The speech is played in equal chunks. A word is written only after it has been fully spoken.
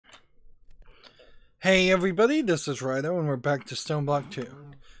Hey everybody, this is Rydo and we're back to Stoneblock 2.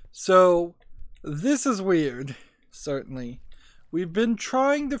 So, this is weird, certainly. We've been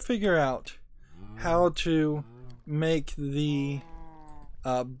trying to figure out how to make the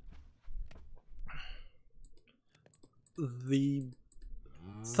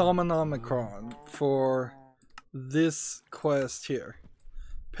Thaumonomicron for this quest here.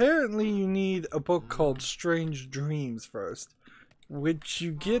 Apparently you need a book called Strange Dreams first, which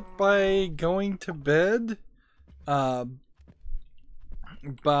you get by going to bed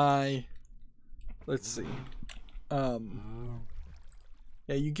let's see, yeah,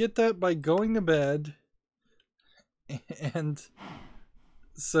 you get that by going to bed, and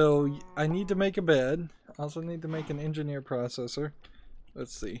so I need to make a bed. I also need to make an engineer processor.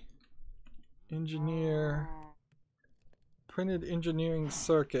 Let's see, engineer, printed engineering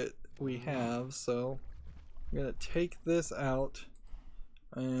circuit we have, so I'm gonna take this out.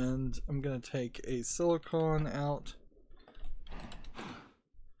 And I'm going to take a silicon out,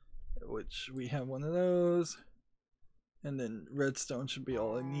 which we have one of those, and then redstone should be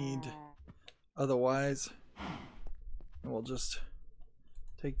all I need otherwise. And we'll just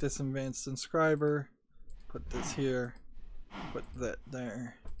take this advanced inscriber, put this here, put that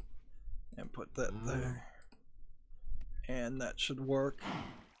there, and put that there, and that should work.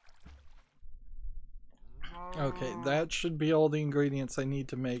 Okay, that should be all the ingredients I need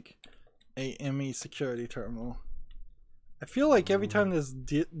to make a ME security terminal. I feel like every time this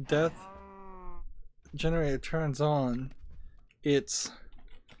death generator turns on,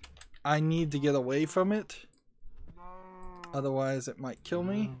 I need to get away from it, otherwise it might kill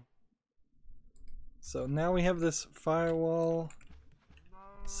me. So now we have this firewall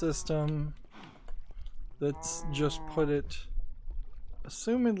system. Let's just put it,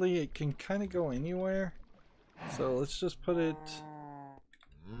 assumedly it can kind of go anywhere. So let's just put it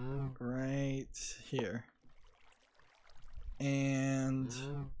right here. And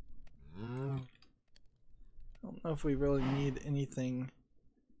I don't know if we really need anything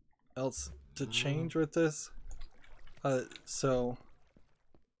else to change with this. So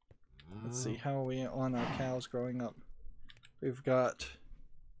let's see, how are we on our cows growing up? We've got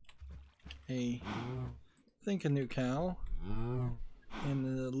I think a new cow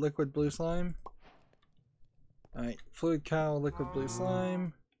in the liquid blue slime. Alright, fluid cow, liquid blue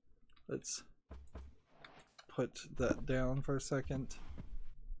slime. Let's put that down for a second.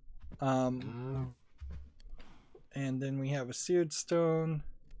 And then we have a seared stone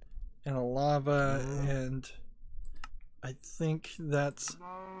and a lava, and I think that's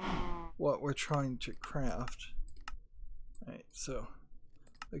what we're trying to craft. Alright, so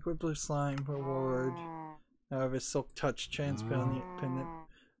liquid blue slime reward. Now I have a silk touch chance pendant.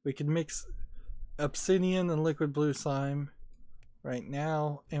 We can mix obsidian and liquid blue slime right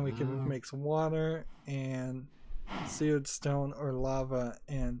now, and we can mix water and seared stone, or lava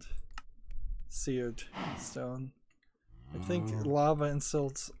and seared stone. I think lava and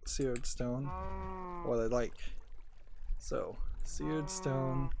seared stone what I like. So seared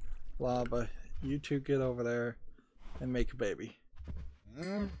stone, lava, you two get over there and make a baby.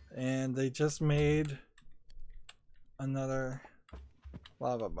 And they just made another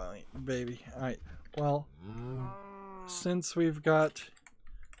lava baby. Alright, well, since we've got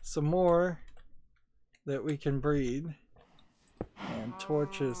some more that we can breed, and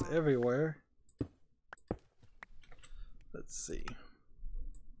torches everywhere, let's see.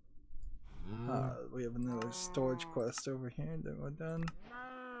 We have another storage quest over here that we're done.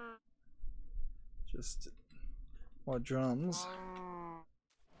 Just more drums.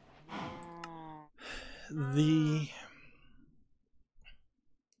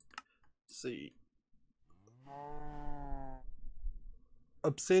 See,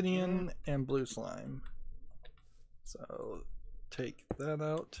 obsidian and blue slime. So take that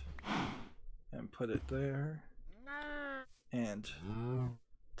out and put it there, and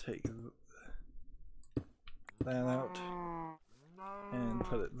take that out and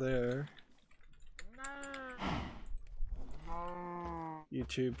put it there. You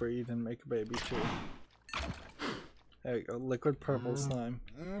two breed and make a baby too. There you go, liquid purple slime.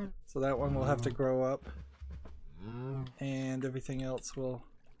 So that one will have to grow up, and everything else will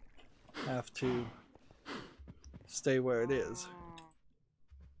have to stay where it is.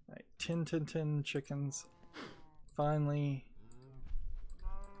 Right, tin chickens. Finally,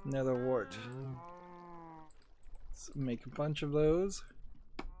 nether wart. Let's make a bunch of those.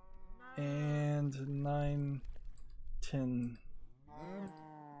 And 9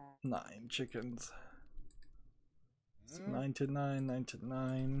 chickens. So 9 to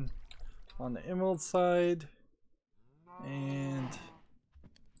 9 on the emerald side, and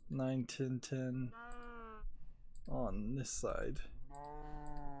 9 10 on this side.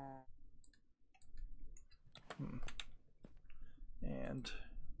 And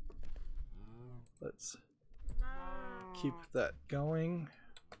let's keep that going.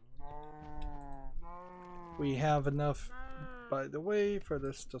 We have enough, by the way, for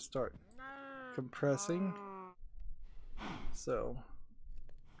this to start compressing. So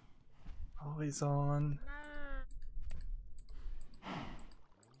always on.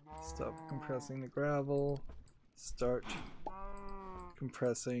 Stop compressing the gravel. Start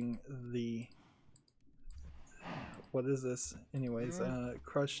compressing the, what is this anyways,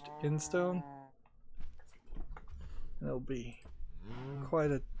 crushed instone. And it'll be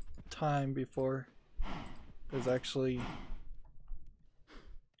quite a time before there's actually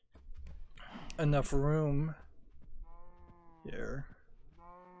enough room here.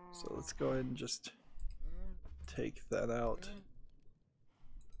 So let's go ahead and just take that out.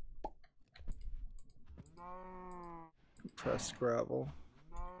 Compressed gravel.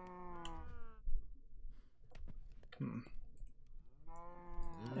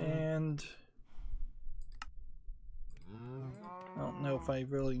 And I don't know if I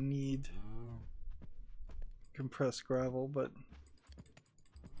really need compressed gravel, but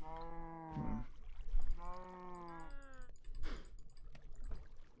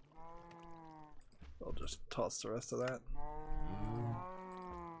I'll just toss the rest of that.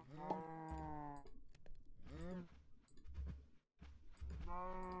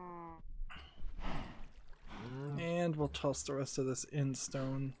 And we'll toss the rest of this in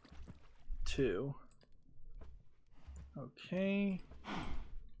stone too. Okay.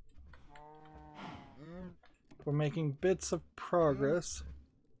 We're making bits of progress.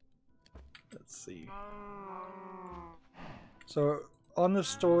 Let's see. So on the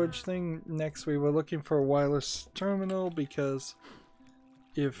storage thing, next we were looking for a wireless terminal, because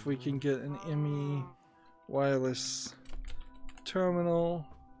if we can get an ME wireless terminal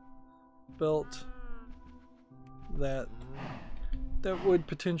built, that would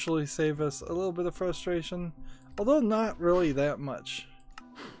potentially save us a little bit of frustration, although not really that much.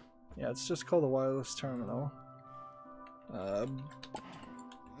 Yeah, it's just called a wireless terminal.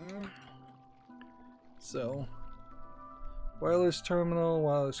 So wireless terminal,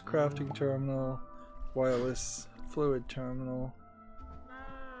 wireless crafting terminal, wireless fluid terminal.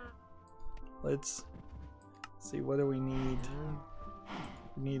 Let's see, what do we need?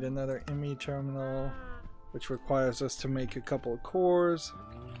 We need another ME terminal, which requires us to make a couple of cores.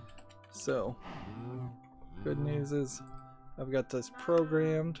 So good news is I've got this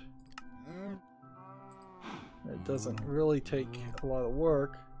programmed. It doesn't really take a lot of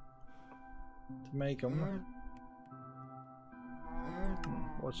work to make them.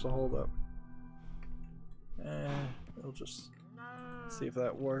 What's the holdup? We'll just see if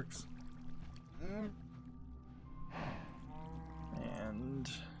that works. And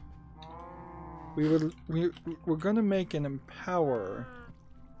we're gonna make an empower.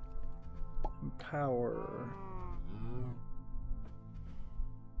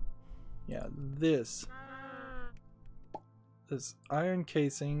 Yeah, this iron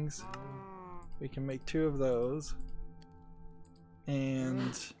casings. We can make 2 of those,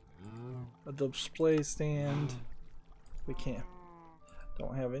 and a display stand. We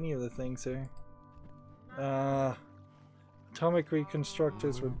don't have any of the things here. Atomic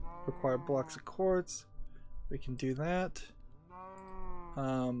reconstructors would require blocks of quartz. We can do that.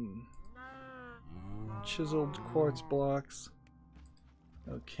 Chiseled quartz blocks.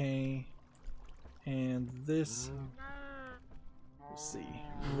 Okay. And this, let's see,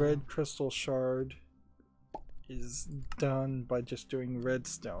 red crystal shard is done by just doing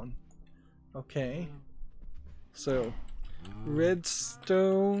redstone. Okay. So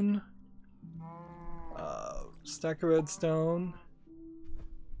redstone, stack of redstone,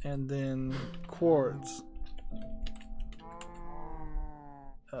 and then quartz,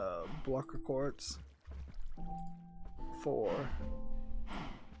 block of quartz, 4,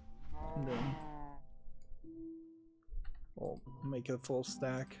 and then we'll make it a full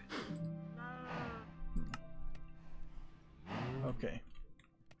stack. Okay,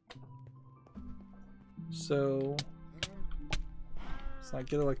 so let's not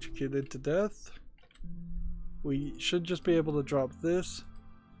get electrocuted to death. We should just be able to drop this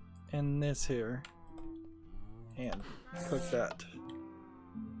and this here and cook that.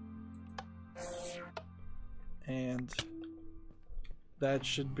 And that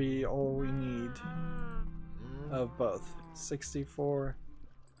should be all we need of both. 64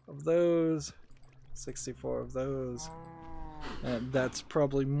 of those, 64 of those, and that's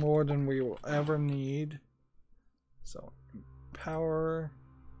probably more than we will ever need. So power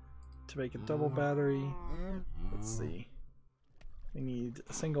to make a double battery. Let's see. We need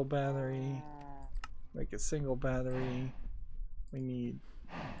a single battery. Make a single battery. We need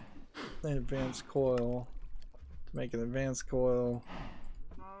an advanced coil to make an advanced coil.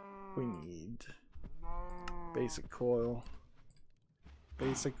 We need basic coil.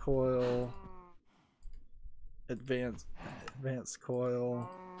 Basic coil. Advanced coil.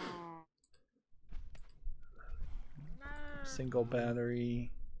 Single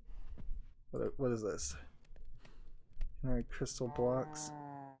battery. What is this? Inner crystal blocks.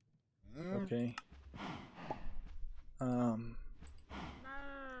 Okay.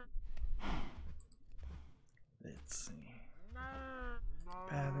 Let's see.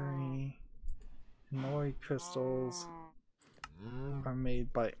 Battery. Alloy crystals are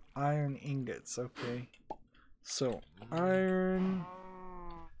made by iron ingots. Okay. So iron.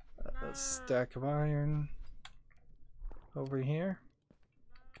 A stack of iron over here.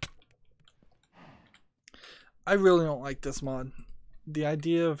 I really don't like this mod. The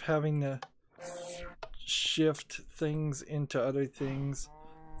idea of having to shift things into other things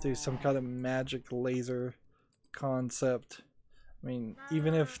through some kind of magic laser concept. I mean,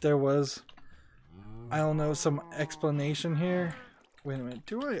 even if there was, I don't know, some explanation here. Wait a minute,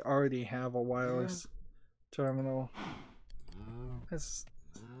 do I already have a wireless terminal? Yes,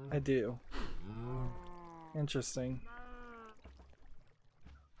 I do. Interesting.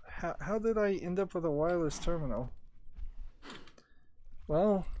 How did I end up with a wireless terminal?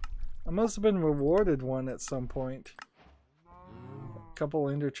 Well, I must have been rewarded one at some point. A couple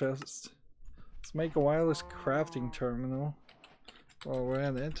ender chests. Let's make a wireless crafting terminal while we're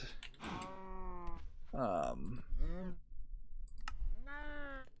at it.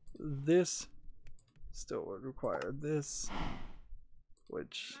 This still would require this,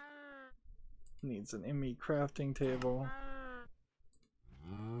 which needs an ME crafting table.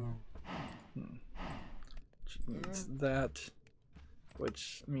 Which needs that,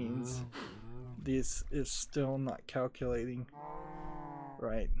 which means this is still not calculating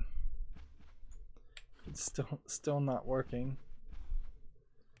right. It's still not working,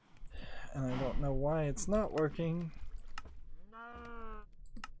 and I don't know why it's not working.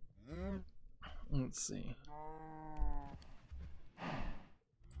 Let's see.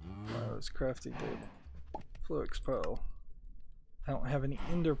 Wireless crafting table. Fluix pearl. I don't have any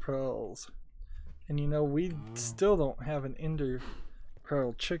ender pearls. And you know, we still don't have an ender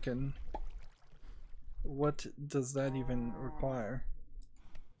pearl chicken. What does that even require?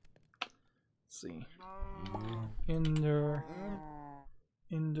 Let's see. Ender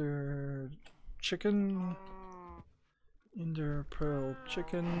chicken. Ender pearl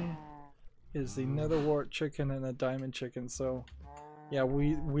chicken is the netherwart chicken and a diamond chicken. So yeah,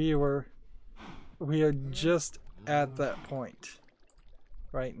 we are just at that point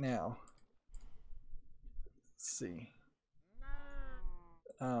right now. Let's see.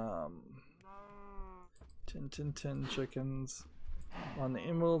 10 chickens on the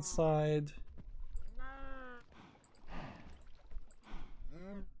emerald side.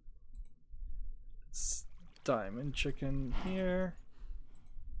 Diamond chicken here.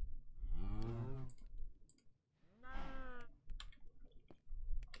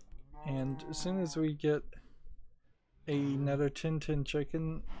 And as soon as we get another 10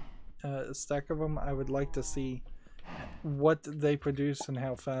 chicken, a stack of them, I would like to see what they produce and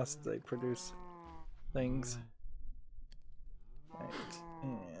how fast they produce things. Right,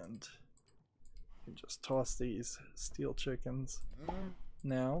 and we just toss these steel chickens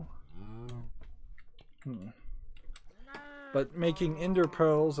now. But making ender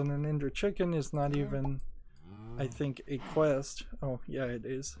pearls and an ender chicken is not even, I think, a quest. Oh yeah, it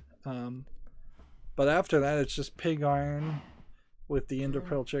is. But after that, it's just pig iron with the ender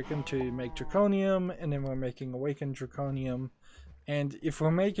pearl chicken to make draconium, and then we're making awakened draconium. And if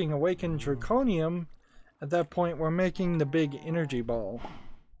we're making awakened draconium, at that point we're making the big energy ball,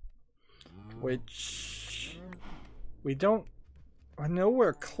 which we don't, are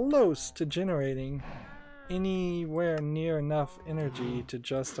nowhere close to generating anywhere near enough energy to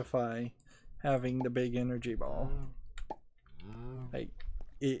justify having the big energy ball. Like,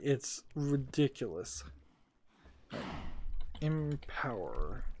 it's ridiculous. Right.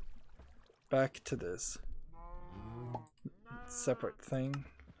 Empower. Back to this separate thing.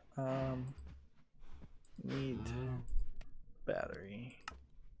 Need battery.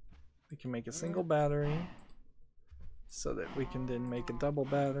 We can make a single battery so that we can then make a double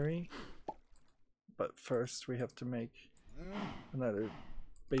battery. But first we have to make another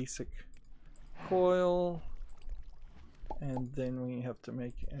basic coil, and then we have to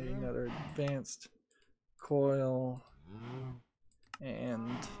make another advanced coil,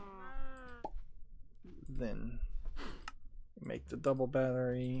 and then make the double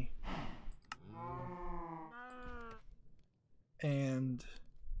battery. And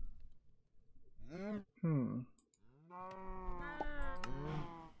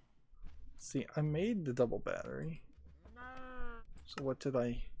see, I made the double battery. So what did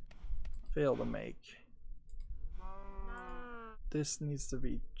I fail to make? This needs to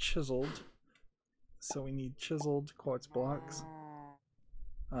be chiseled. So we need chiseled quartz blocks.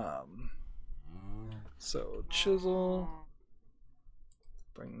 So chisel,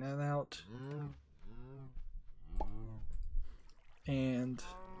 bring that out. And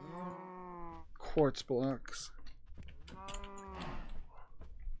quartz blocks.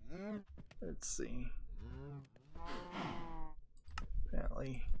 Let's see.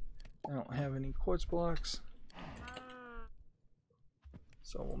 Apparently I don't have any quartz blocks.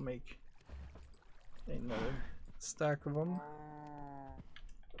 So we'll make another stack of them.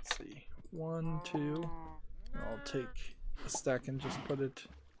 Let's see. 1, 2. And I'll take a stack and just put it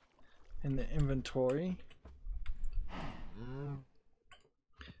in the inventory.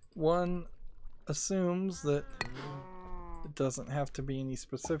 One assumes that it doesn't have to be any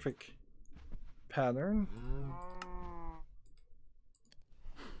specific pattern.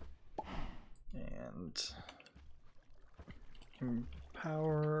 And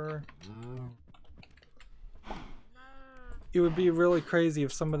empower. It would be really crazy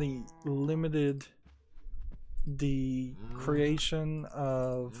if somebody limited the creation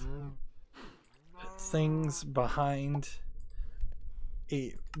of things behind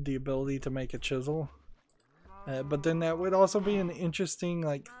the ability to make a chisel. But then that would also be an interesting,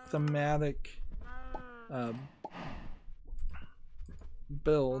 like, thematic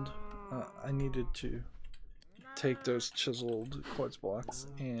build. I needed to take those chiseled quartz blocks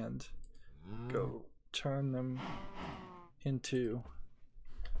and go turn them into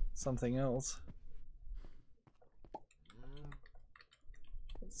something else.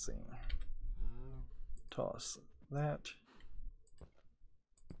 Let's see. Toss that.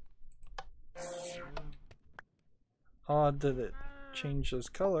 Odd that it changes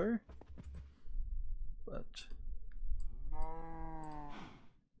color, but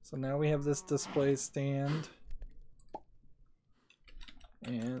so now we have this display stand,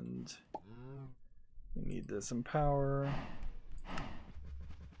 and we need this empower,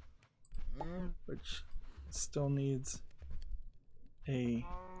 which still needs a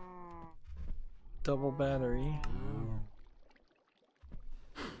double battery.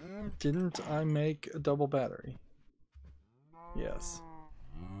 Didn't I make a double battery? Yes.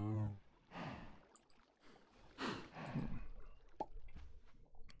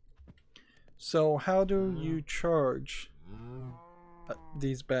 So how do you charge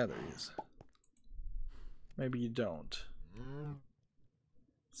these batteries? Maybe you don't.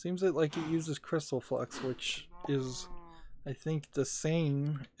 Seems like it uses crystal flux, which is, I think, the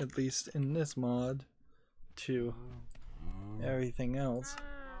same, at least in this mod, to everything else.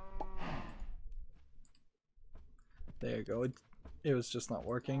 There you go. It was just not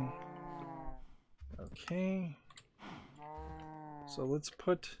working. Okay. So let's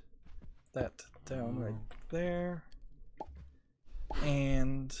put that down right there.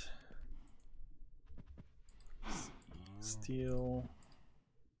 And steel.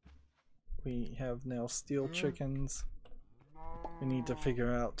 We have now steel chickens. We need to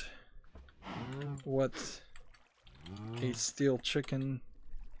figure out what a steel chicken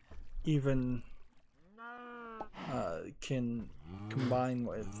even can combine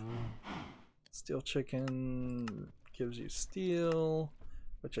with. Steel chicken gives you steel,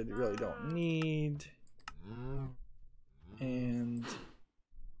 which I really don't need, and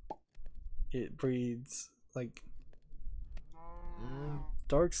it breeds like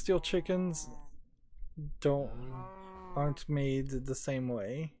dark steel chickens aren't made the same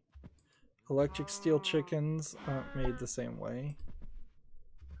way. Electric steel chickens aren't made the same way.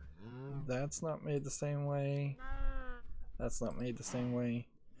 That's not made the same way. That's not made the same way.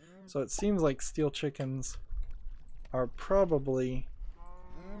 So it seems like steel chickens are probably...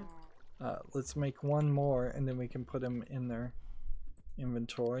 let's make one more and then we can put them in their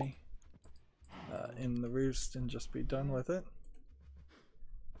inventory in the roost and just be done with it.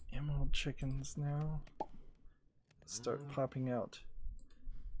 Emerald chickens now. Start popping out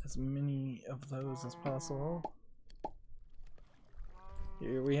as many of those as possible.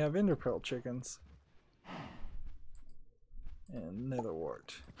 Here we have ender pearl chickens. And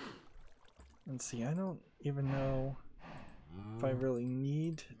netherwort. And see, I don't even know if I really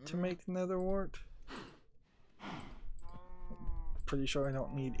need to make netherwort. Pretty sure I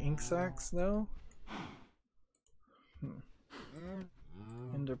don't need ink sacs though.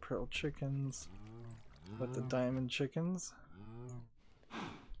 Ender pearl chickens. with the diamond chickens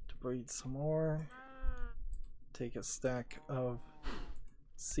to breed some more. Take a stack of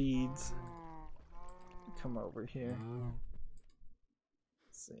seeds. Come over here.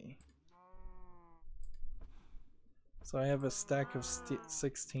 Let's see. So I have a stack of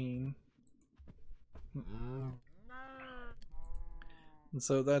 16. And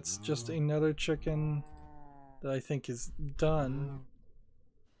so that's just another chicken that I think is done.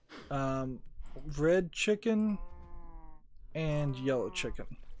 Red chicken and yellow chicken.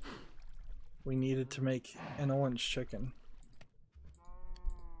 We needed to make an orange chicken.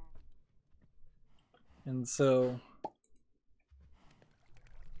 And so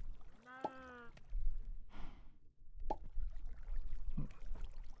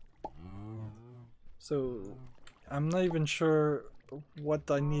I'm not even sure what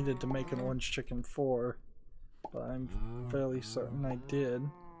I needed to make an orange chicken for, but I'm fairly certain I did.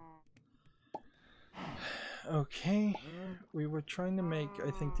 Okay, we were trying to make,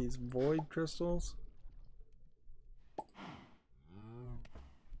 I think, these void crystals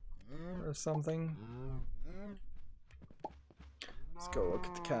or something. Let's go look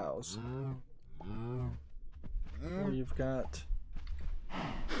at the cows. We've got,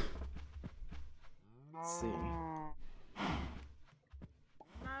 let's see,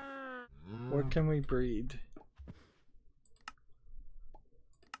 what can we breed?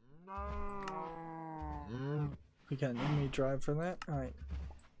 We got an enemy drive for that. Alright.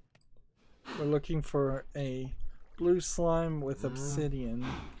 We're looking for a blue slime with obsidian.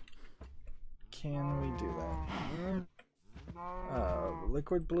 Can we do that?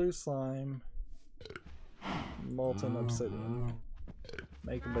 Liquid blue slime, molten obsidian.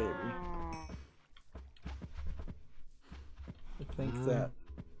 Make a baby. I think that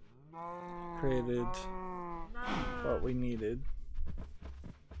created what we needed.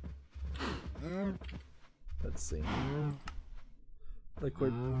 Let's see.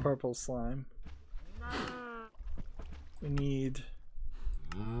 Liquid purple slime. We need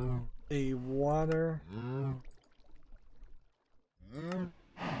a water,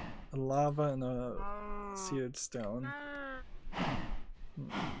 a lava, and a seared stone.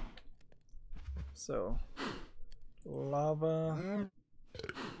 So, lava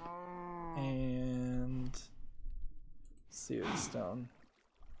and seared stone.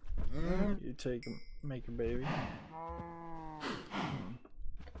 You take, make a baby.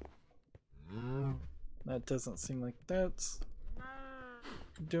 That doesn't seem like that's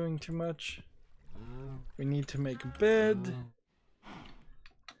doing too much. We need to make a bed.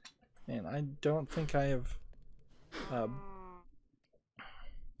 And I don't think I have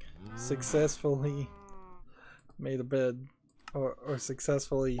successfully made a bed or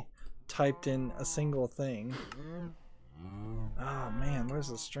successfully typed in a single thing. Oh man, where's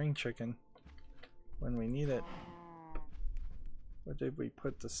the string chicken when we need it? Where did we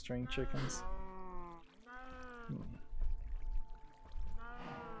put the string chickens?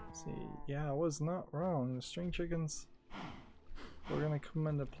 See, yeah, I was not wrong. The string chickens were gonna come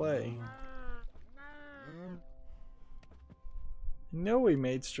into play. I know we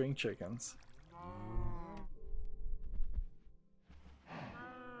made string chickens.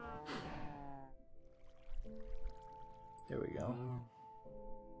 Here we go.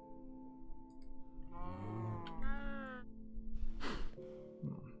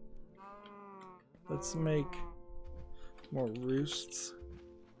 Let's make more roosts.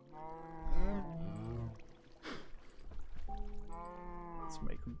 Let's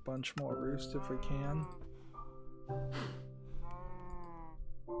make a bunch more roosts if we can.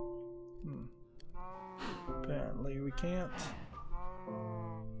 Apparently we can't.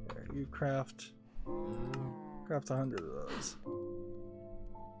 Here, you craft 100 of those.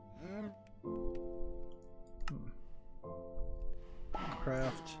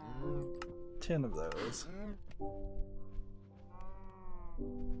 Craft 10 of those.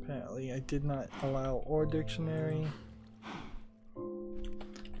 Apparently I did not allow ore dictionary.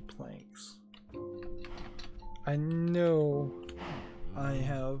 Planks. I know I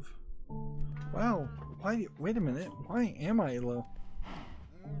have. Wow, why, wait a minute, why am I low?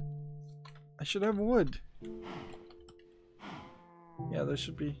 I should have wood. Yeah, there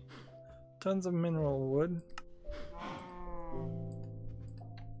should be tons of mineral wood.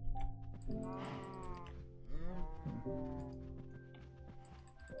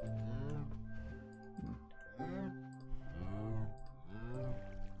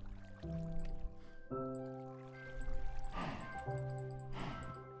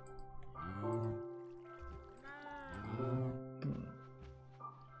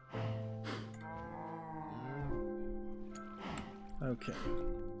 Okay.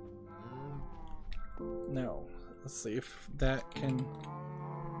 No. Let's see if that can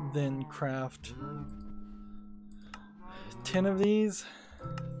then craft 10 of these.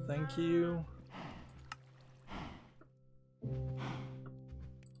 Thank you.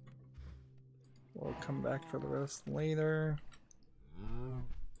 We'll come back for the rest later.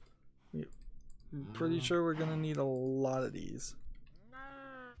 I'm pretty sure we're gonna need a lot of these.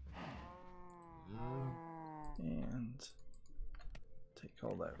 And take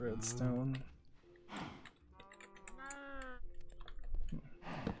all that redstone.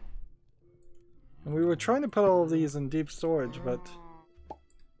 And we were trying to put all of these in deep storage, but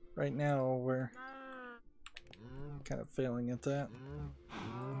right now we're kind of failing at that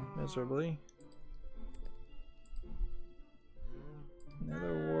miserably.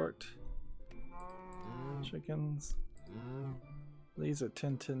 Nether wart. Chickens. These are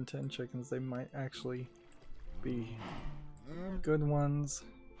 10-10-10 chickens. They might actually be good ones.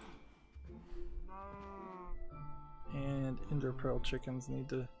 And ender pearl chickens need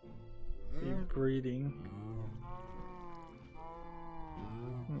to be breeding.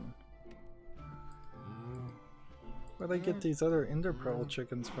 Where'd I get these other ender pearl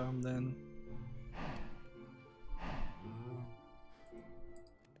chickens from then?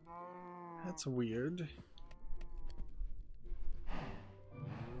 That's weird.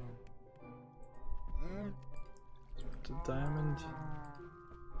 Put the diamond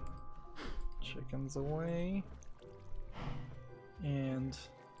chickens away and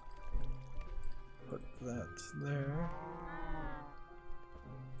put that there.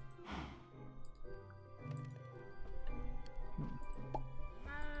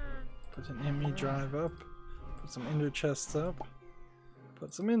 Put an ME drive up, put some ender chests up,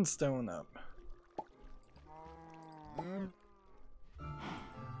 put some endstone up.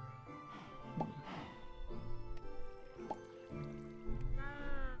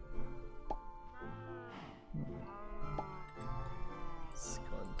 Let's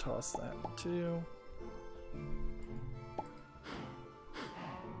go ahead and toss that too.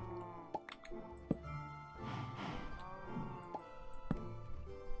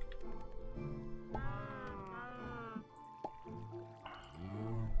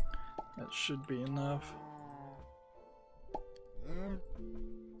 That should be enough.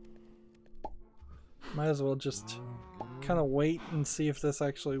 Might as well just kind of wait and see if this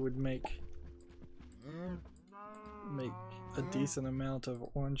actually would make a decent amount of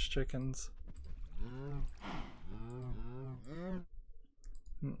orange chickens.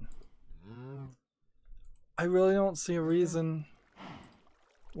 I really don't see a reason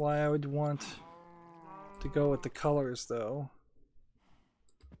why I would want to go with the colors though.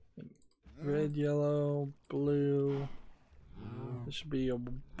 Red, yellow, blue. There should be a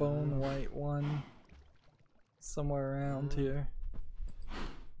bone white one somewhere around here.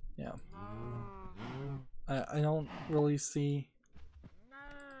 Yeah. I don't really see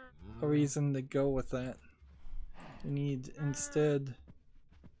a reason to go with that. We need instead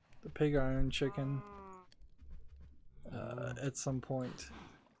the pig iron chicken at some point.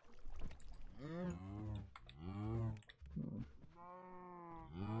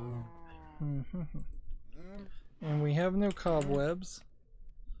 And we have no cobwebs.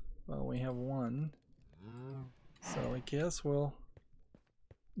 Well, we have one. So I guess we'll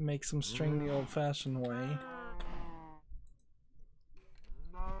make some string the old-fashioned way.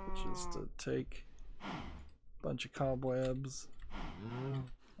 Which is to take a bunch of cobwebs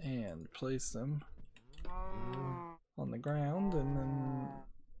and place them on the ground and then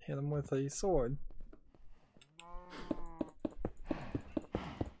hit them with a sword.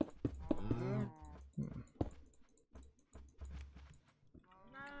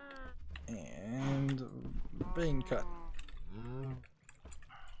 And bean cut.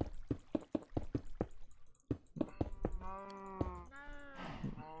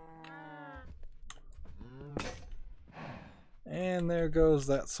 And there goes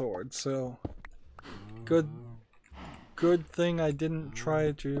that sword. So good thing I didn't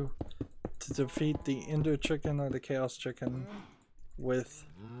try to defeat the ender chicken or the chaos chicken with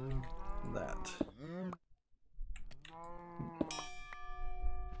that.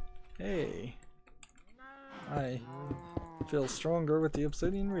 Hey, I feel stronger with the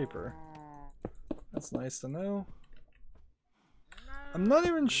Obsidian Reaper. That's nice to know. I'm not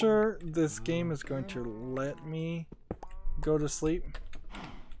even sure this game is going to let me go to sleep.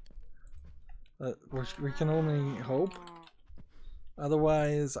 We can only hope.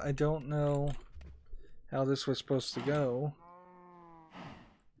 Otherwise, I don't know how this was supposed to go.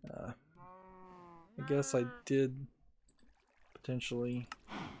 I guess I did potentially.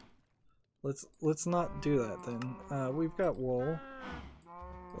 Let's not do that then. We've got wool.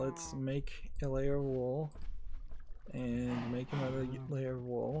 let's make a layer of wool and make another layer of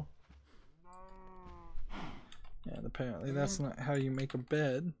wool. And apparently that's not how you make a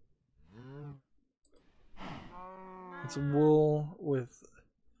bed. It's wool with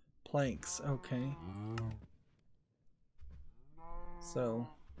planks, okay. So,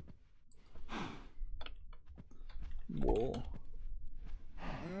 wool.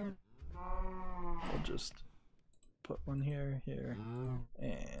 We'll just put one here, here,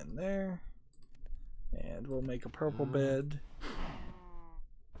 and there. And we'll make a purple bed.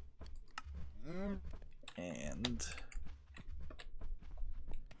 And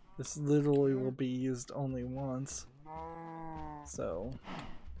this literally will be used only once. So,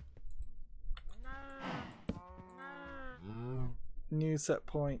 new set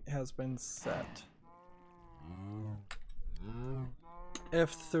point has been set.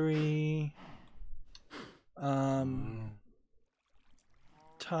 F3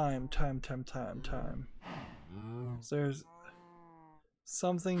 time. So there's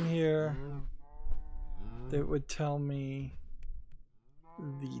something here that would tell me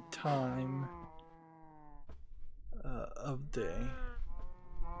the time of day.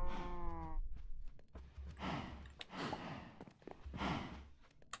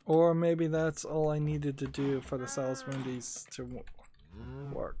 Or maybe that's all I needed to do for the Salismundies to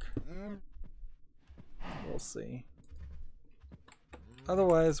work. We'll see.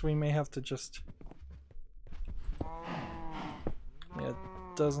 Otherwise, we may have to just... Yeah, it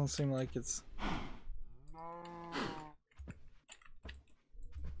doesn't seem like it's...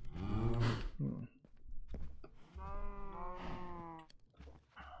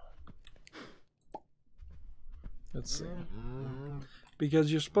 Let's see.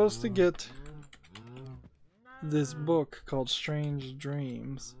 Because you're supposed to get this book called Strange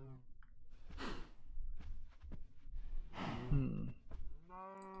Dreams.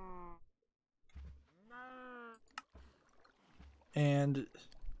 And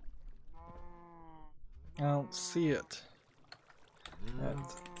I don't see it at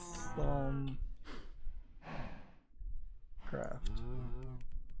Thumbcraft.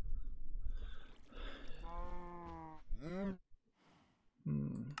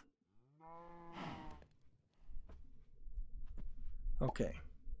 Okay.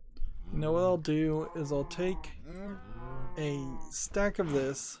 You know what I'll do is I'll take a stack of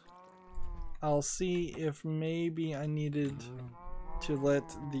this. I'll see if maybe I needed to let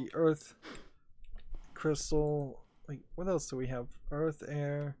the earth crystal, like what else do we have? Earth,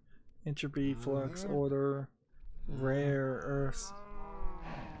 air, entropy, flux, order, rare earth,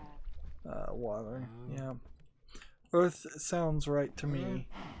 water. Yeah. Earth sounds right to me.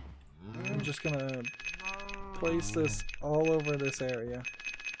 I'm just gonna place this all over this area.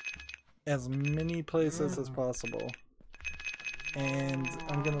 As many places as possible. And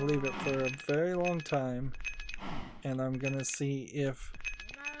I'm gonna leave it for a very long time, and I'm gonna see if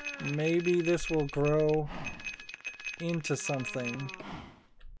maybe this will grow into something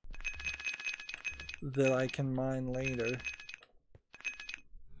that I can mine later.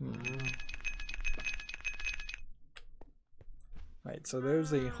 Right, so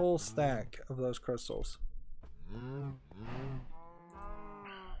there's a whole stack of those crystals.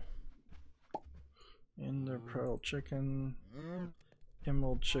 Ender pearl chicken,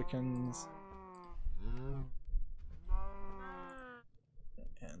 emerald chickens,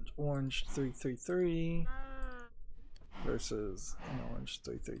 and orange 333 versus an orange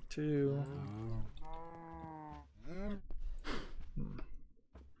 332.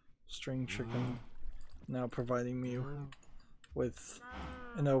 String chicken now providing me with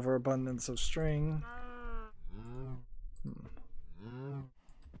an overabundance of string.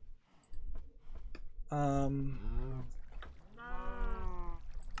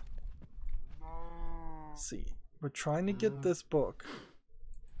 See, we're trying to get this book,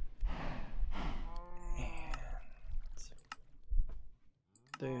 and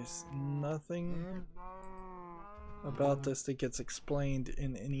there's nothing about this that gets explained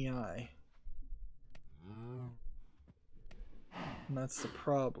in any eye, and that's the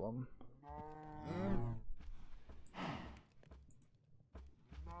problem.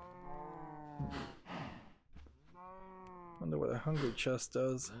 Wonder what a hungry chest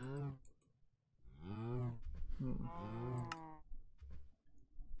does.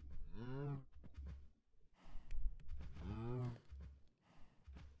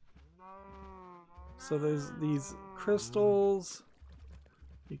 So there's these crystals.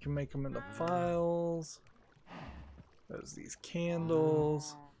 You can make them into files. There's these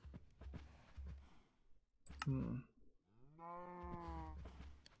candles.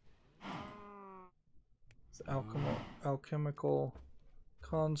 It's alchemical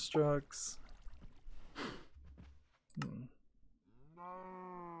constructs.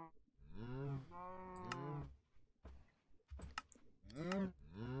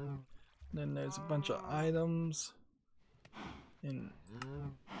 Then there's a bunch of items, and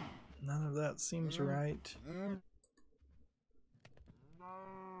none of that seems right.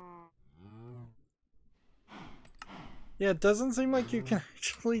 Yeah, it doesn't seem like you can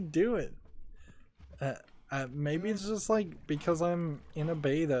actually do it. Maybe it's just like because I'm in a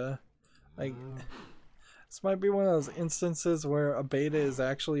beta. Like, this might be one of those instances where a beta is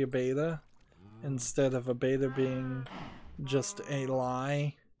actually a beta instead of a beta being just a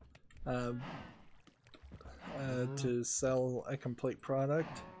lie to sell a complete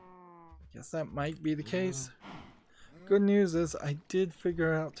product. Guess that might be the case. Good news is I did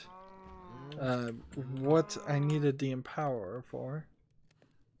figure out what I needed the empower for.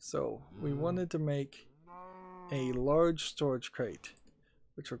 So we wanted to make a large storage crate,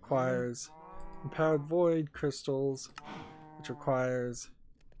 which requires empowered void crystals, which requires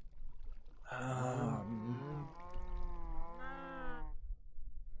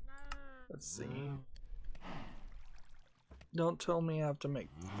let's see. Don't tell me I have to make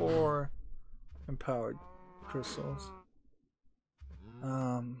 4 empowered crystals.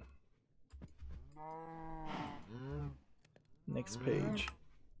 Next page.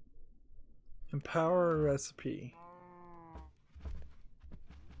 Empower recipe.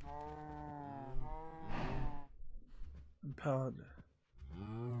 Empowered.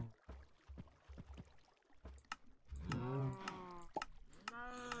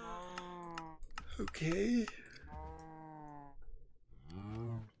 Okay.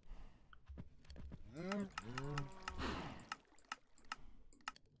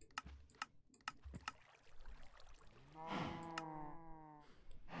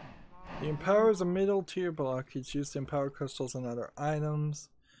 The empower is a middle tier block. It's used to empower crystals and other items.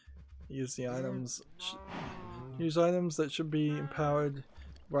 Use items that should be empowered.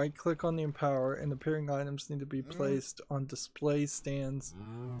 Right click on the empower, and appearing items need to be placed on display stands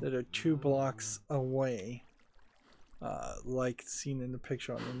that are 2 blocks away, like seen in the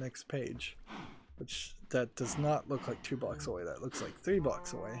picture on the next page. Which that does not look like 2 blocks away. That looks like 3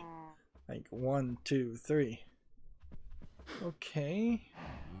 blocks away. Like 1, 2, 3. Okay.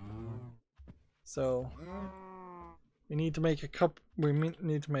 So we need to make we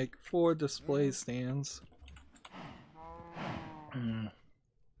need to make 4 display stands.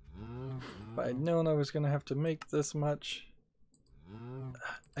 If I'd known I was gonna have to make this much,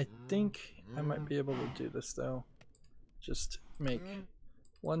 I think I might be able to do this though. Just make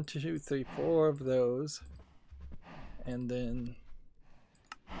 1, 2, 3, 4 of those, and then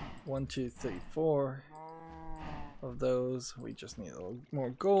 1, 2, 3, 4 of those. We just need a little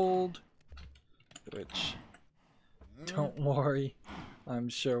more gold, which, don't worry, I'm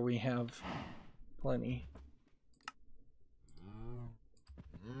sure we have plenty.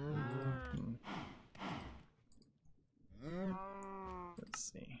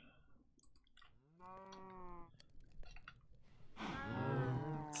 Let's see.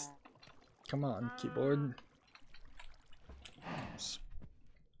 Come on, keyboard.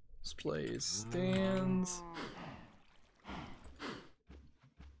 Display stands. I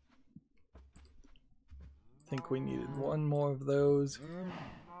think we needed 1 more of those.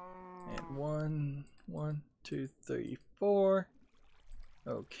 And 1, 2, 3, 4.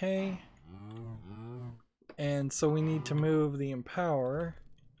 Okay. And so we need to move the empower,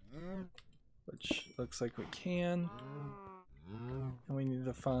 which looks like we can. And we need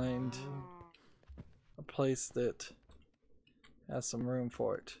to find a place that has some room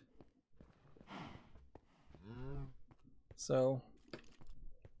for it. So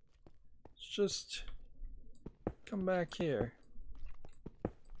let's just come back here.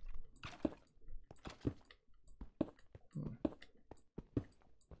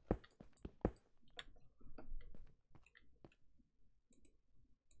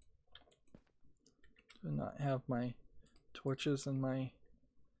 Do not have my torches in my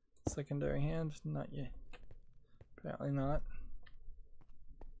secondary hand? Not yet. Apparently not.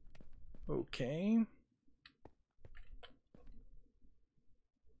 Okay.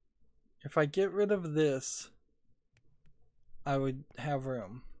 If I get rid of this, I would have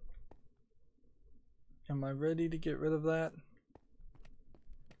room. Am I ready to get rid of that?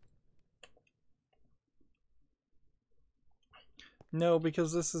 No,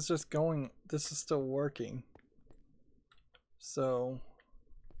 because this is just going, this is still working. So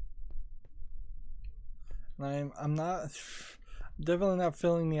I'm not, definitely not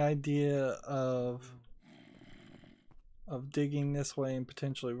feeling the idea of digging this way and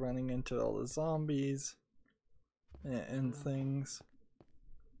potentially running into all the zombies and things.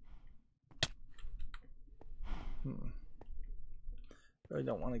 I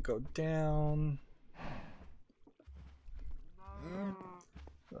don't want to go down.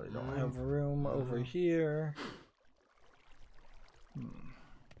 I don't have room over here.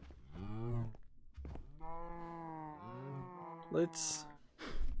 Let's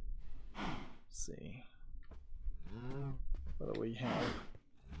see. What do we have?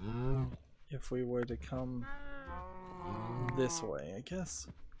 If we were to come this way, I guess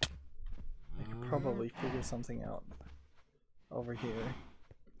I could probably figure something out over here.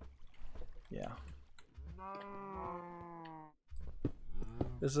 Yeah.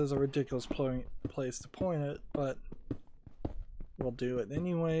 This is a ridiculous place to point it, but we'll do it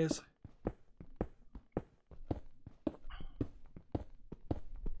anyways.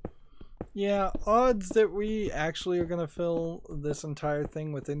 Yeah, odds that we actually are going to fill this entire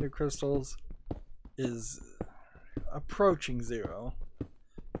thing with ender crystals is approaching zero.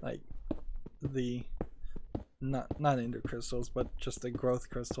 Like the not ender crystals, but just the growth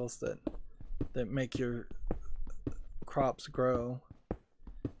crystals that make your crops grow.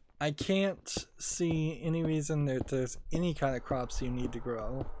 I can't see any reason that there's any kind of crops you need to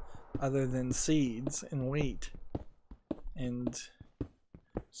grow other than seeds and wheat. And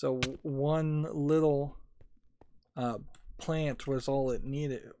so one little plant was all it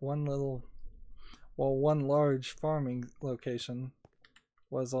needed. One large farming location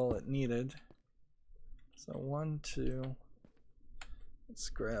was all it needed. So 1, 2, let's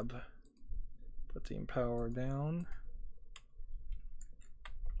grab, put the power down.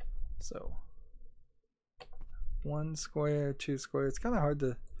 So 1 square, 2 square. It's kind of hard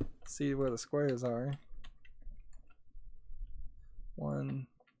to see where the squares are. 1,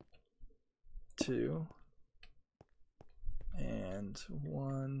 2, and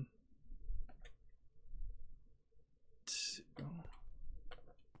 1, 2.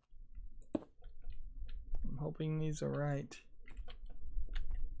 I'm hoping these are right.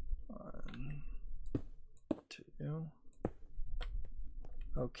 1, 2.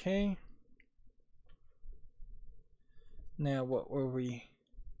 Okay. Now what were we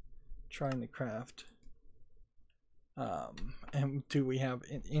trying to craft? And do we have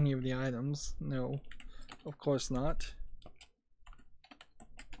any of the items? No, of course not.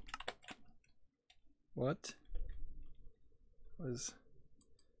 What? I was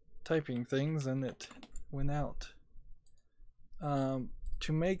typing things and it went out.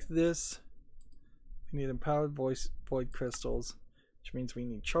 To make this, we need empowered void crystals, which means we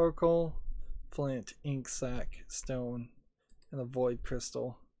need charcoal, flint, ink sac, stone, and a void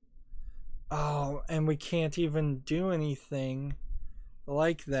crystal. Oh, and we can't even do anything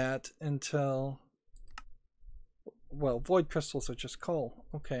like that until, well, void crystals are just coal.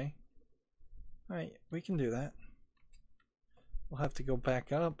 Okay. Alright, we can do that. We'll have to go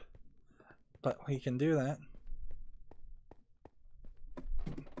back up, but we can do that.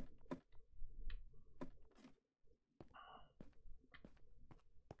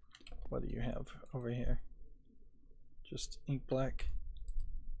 What do you have over here? Just ink black.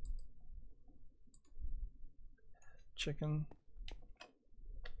 Chicken.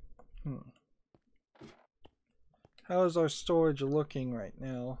 How is our storage looking right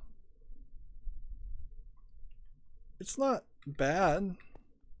now? It's not bad.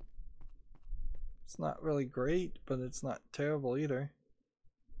 It's not really great, but it's not terrible either.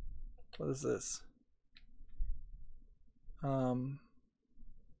 What is this? I'm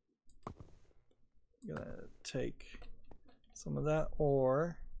gonna take some of that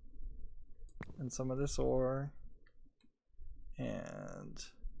ore and some of this ore and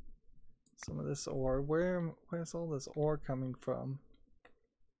some of this ore. Where's all this ore coming from?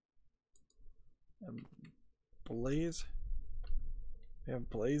 Blaze? We have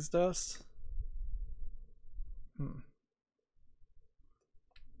blaze dust?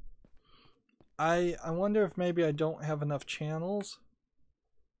 I wonder if maybe I don't have enough channels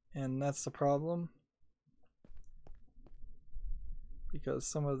and that's the problem, because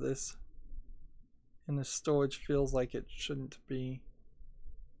some of this in the storage feels like it shouldn't be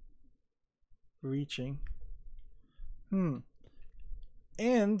reaching.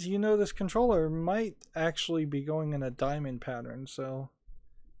 And you know, this controller might actually be going in a diamond pattern, so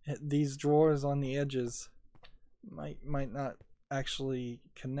these drawers on the edges might not actually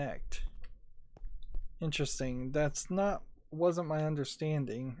connect. Interesting. Wasn't my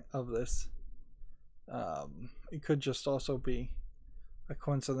understanding of this. It could just also be a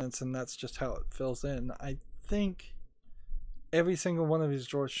coincidence, and that's just how it fills in. I think every single one of these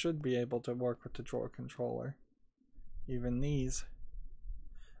drawers should be able to work with the drawer controller, even these.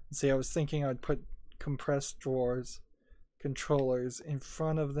 See, I was thinking I'd put compressed drawers controllers in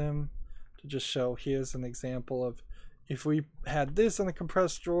front of them to just show here's an example of if we had this in the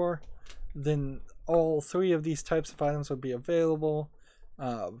compressed drawer, then all 3 of these types of items would be available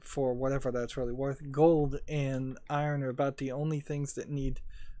for whatever that's really worth. Gold and iron are about the only things that need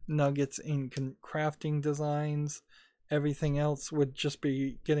nuggets in crafting designs. Everything else would just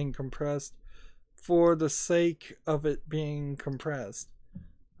be getting compressed for the sake of it being compressed.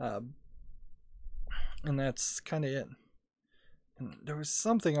 And that's kind of it. And there was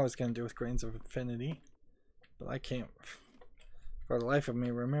something I was going to do with Grains of Infinity, but I can't for the life of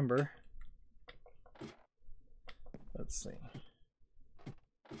me remember. Let's see.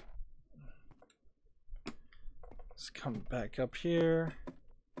 Let's come back up here.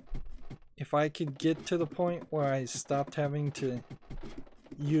 If I could get to the point where I stopped having to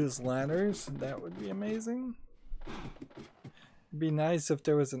use ladders, that would be amazing. It'd be nice if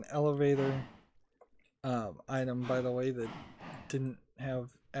there was an elevator item, by the way, that didn't have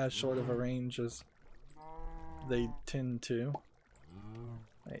as short of a range as they tend to.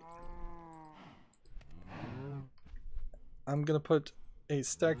 Right. I'm gonna put a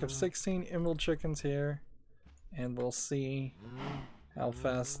stack of 16 emerald chickens here, and we'll see how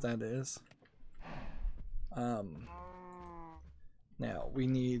fast that is. Now we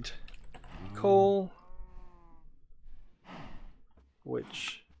need coal,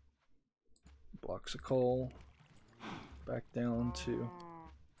 which blocks of coal, back down to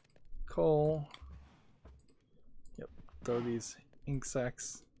coal. Yep, throw these ink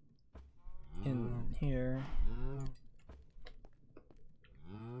sacks in here.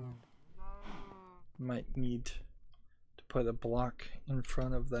 Might need to put a block in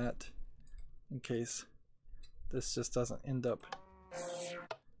front of that in case this just doesn't end up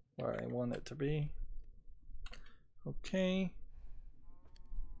where I want it to be. Okay.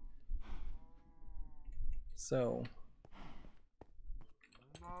 So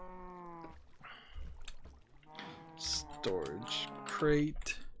storage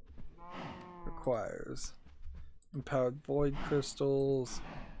crate requires empowered void crystals,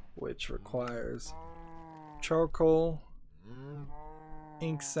 which requires charcoal,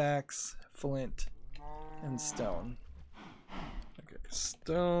 ink sacks, flint, and stone. Okay,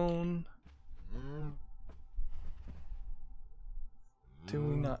 stone. Do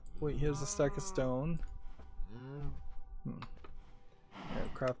we not? Wait, here's a stack of stone. Yeah,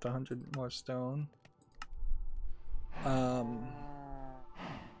 craft 100 more stone.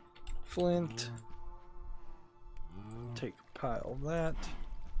 Flint. Take a pile of that.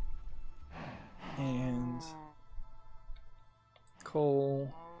 And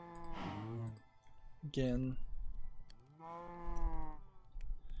coal. Again.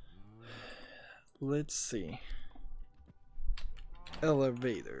 Let's see.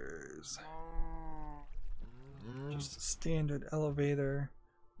 Elevators. Just a standard elevator.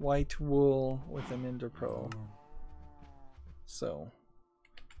 White wool with an ender pearl. So,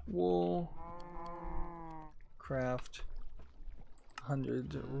 wool. Craft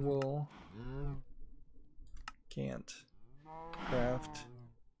 100 wool. Can't craft.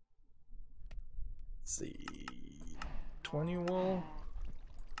 Let's see. 20 wool.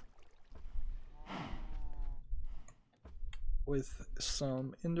 With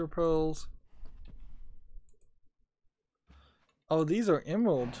some ender pearls. Oh, these are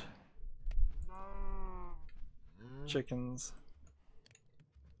emerald chickens.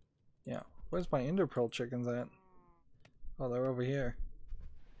 Yeah, where's my ender pearl chickens at? Oh, they're over here.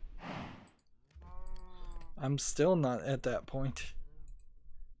 I'm still not at that point.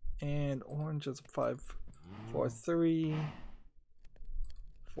 And orange is 5, 4, 3,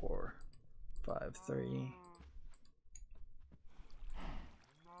 4, 5, 3.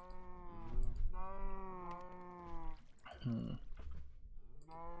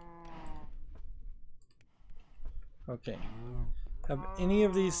 Okay. Have any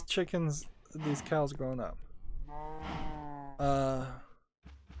of these chickens, these cows grown up?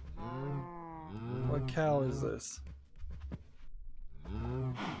 What cow is this?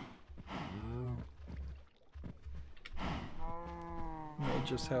 I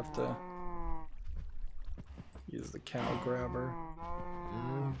just have to use the cow grabber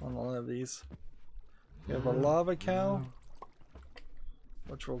on all of these. We have a lava cow,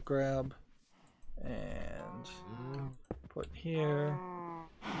 which we'll grab and put here.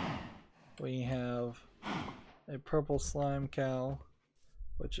 We have a purple slime cow,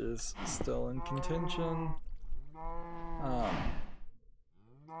 which is still in contention.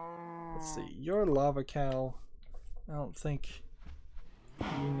 Let's see, your lava cow, I don't think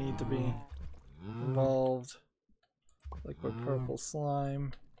you need to be involved. Liquid purple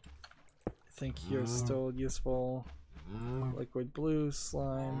slime, I think you're still useful. Liquid blue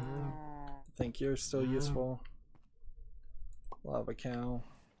slime, think you're still useful. Lava cow.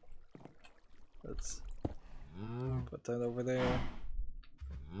 Let's put that over there.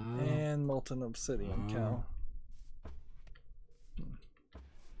 And molten obsidian cow.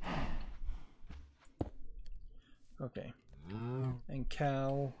 Okay. And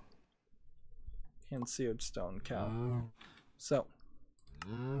cow. And seared stone cow. So,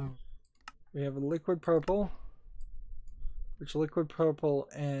 we have a liquid purple, which liquid purple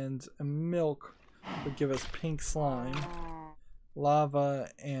and milk would give us pink slime, lava,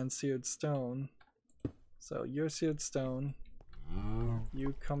 and seared stone. So you're seared stone,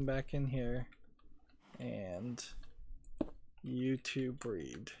 you come back in here, and you two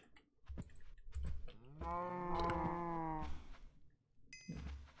breed.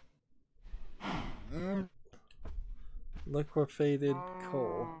 Liquefated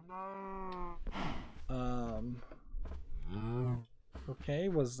coal. Okay,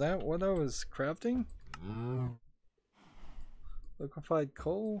 was that what I was crafting? Liquefied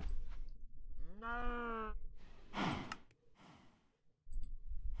coal?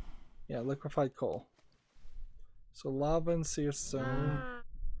 Yeah, liquefied coal. So lava and seared stone.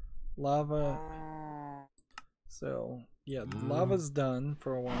 Lava. So, yeah, lava's done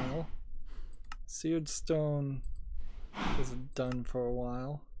for a while. Seared stone is done for a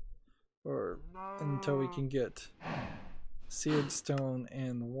while. Or until we can get seared stone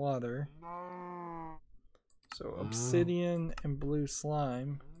and water. So obsidian and blue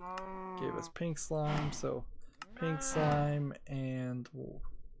slime gave us pink slime, so pink slime and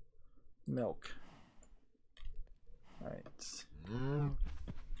milk. Alright.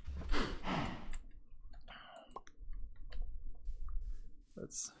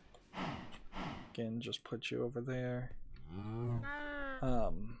 Let's again just put you over there.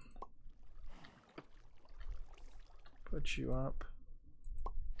 Put you up.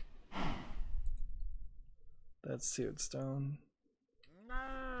 That's seared stone.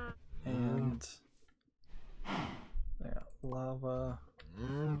 And yeah, lava.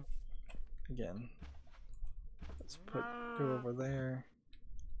 Again. Let's put you over there.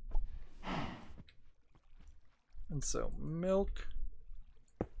 And so milk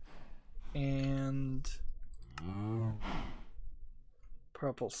and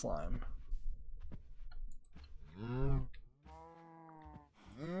purple slime.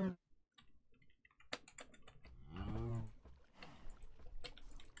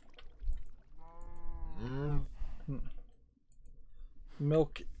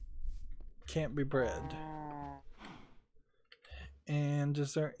 Milk can't be bred. And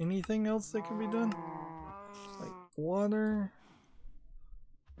is there anything else that can be done? Like water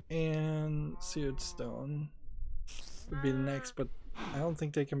and seared stone would be the next, but I don't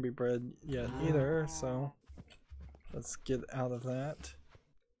think they can be bred yet either, so let's get out of that.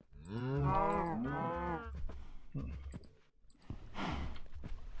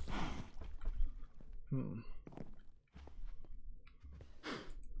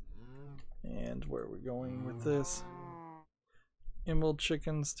 And where are we going with this? Emerald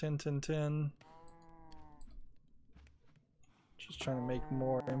chickens, 10, 10, 10. Just trying to make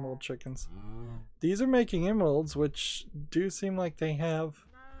more emerald chickens. These are making emeralds, which do seem like they have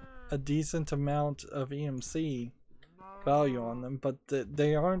a decent amount of EMC value on them, but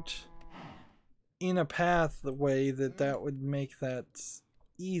they aren't in a path the way that would make that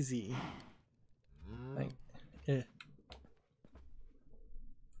easy. Like,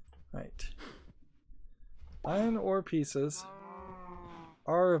 right. Iron ore pieces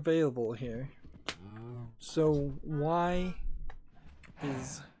are available here. So why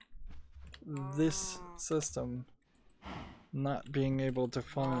is this system not being able to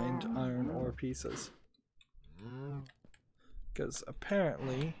find iron ore pieces? Because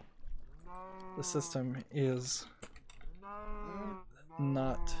apparently the system is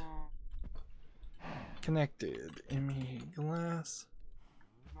not connected. ME glass.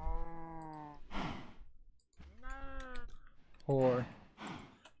 Or,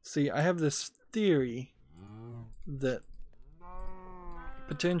 see, I have this theory that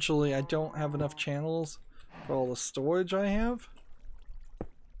potentially I don't have enough channels for all the storage I have.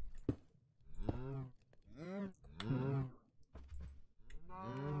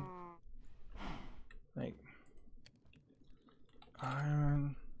 Like,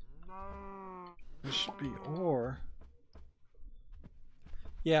 iron. There should be ore.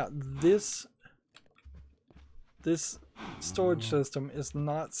 Yeah, this storage system is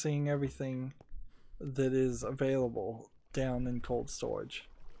not seeing everything that is available down in cold storage.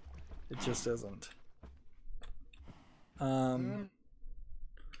 It just isn't. What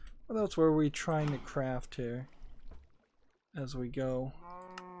else were we trying to craft here as we go?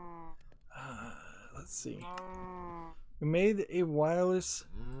 Let's see. We made a wireless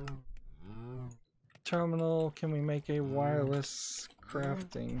terminal. Can we make a wireless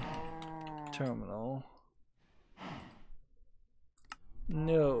crafting terminal?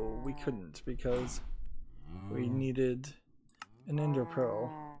 No, we couldn't because we needed an Ender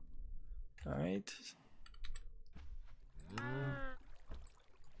Pearl. Alright.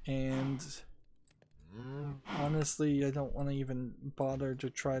 And honestly, I don't want to even bother to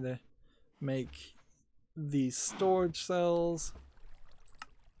try to make these storage cells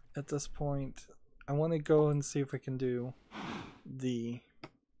at this point. I want to go and see if I can do the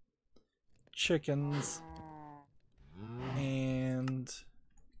chickens and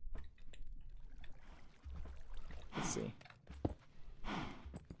let's see.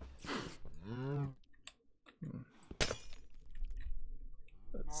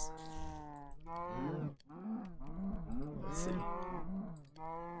 Let's see.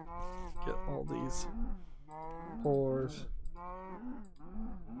 Get all these pores.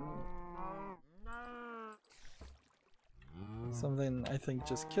 Something I think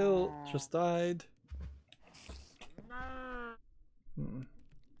just died. I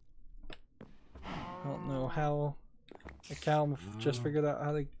don't know how a cow just figured out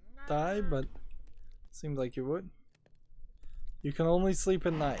how to die, but seems like you would. You can only sleep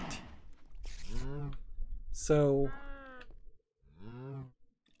at night. So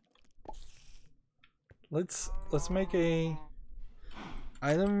let's make a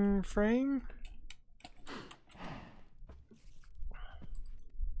item frame.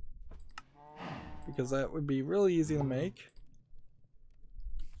 Because that would be really easy to make.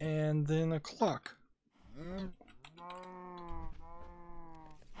 And then a clock.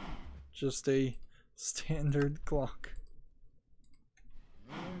 Just a standard clock.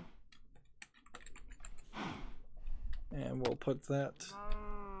 And we'll put that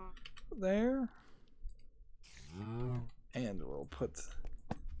there. And we'll put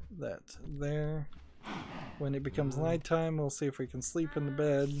that there. When it becomes nighttime, we'll see if we can sleep in the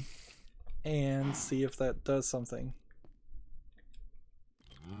bed and see if that does something.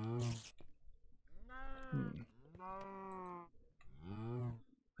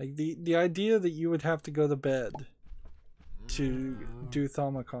 Like the idea that you would have to go to bed to do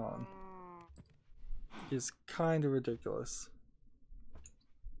Thaumaturgy is kind of ridiculous.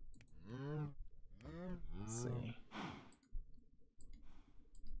 Let's see.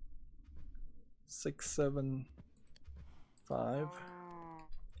 6, 7, 5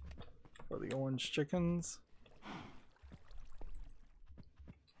 for the orange chickens.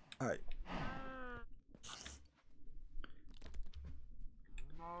 Alright.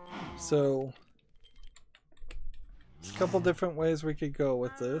 So, there's a couple different ways we could go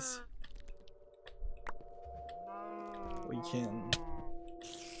with this. We can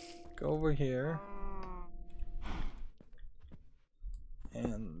go over here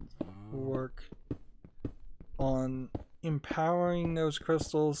and work on empowering those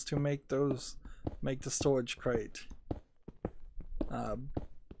crystals to make the storage crate.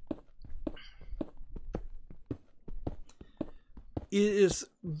 It is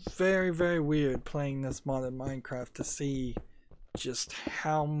very, very weird playing this modded Minecraft to see just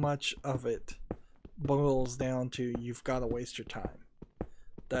how much of it boils down to you've got to waste your time.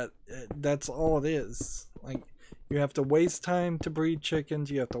 That's all it is. Like, you have to waste time to breed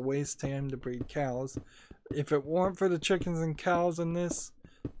chickens, you have to waste time to breed cows. If it weren't for the chickens and cows in this,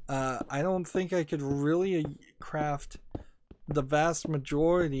 I don't think I could really craft the vast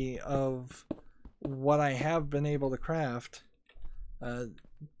majority of what I have been able to craft.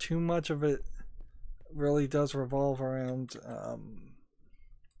 Too much of it really does revolve around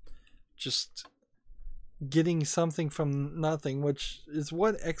just getting something from nothing, which is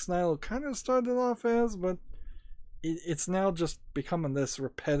what X-Nile kind of started off as, but it's now just becoming this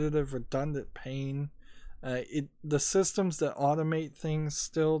repetitive, redundant pain. The systems that automate things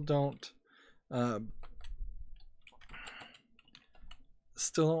still don't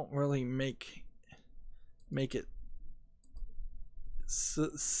really make it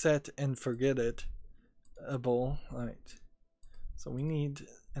set and forget it able. Right, so we need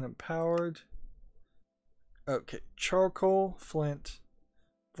an empowered, okay, charcoal, flint,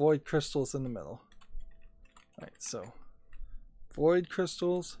 void crystals in the middle. Alright, so void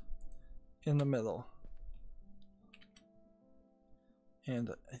crystals in the middle, and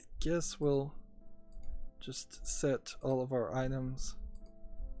I guess we'll just set all of our items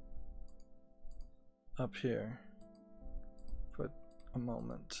up here for a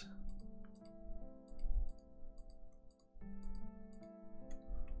moment.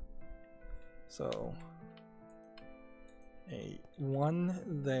 So a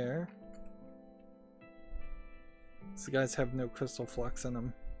 1 there, These guys have no crystal flux in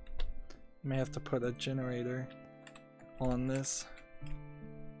them. May have to put a generator on this.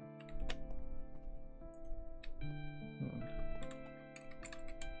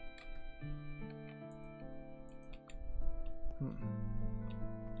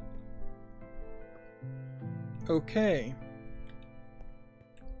 Okay.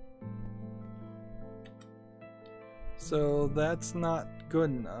 So that's not good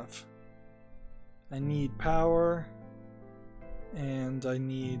enough. I need power, and I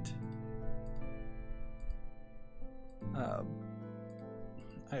need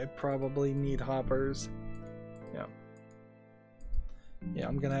I probably need hoppers. Yeah,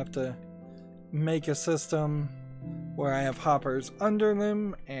 I'm gonna have to make a system where I have hoppers under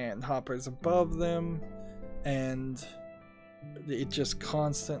them and hoppers above them, and it just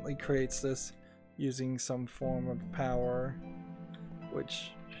constantly creates this using some form of power,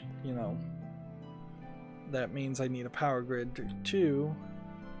 which, you know, that means I need a power grid too.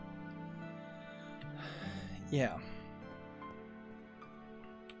 Yeah.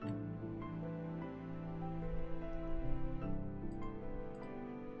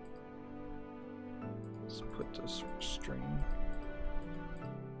 Let's put this string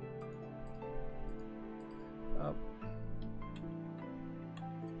up.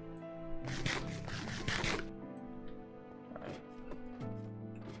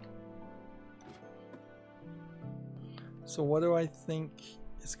 So what do I think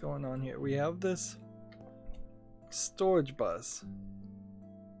is going on here? We have this storage bus.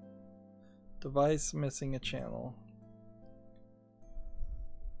 Device missing a channel.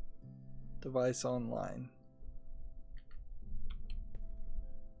 Device online.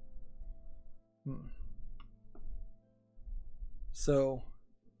 So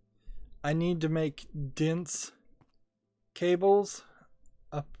I need to make dense cables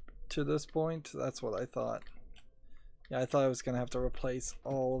up to this point. That's what I thought. Yeah, I thought I was going to have to replace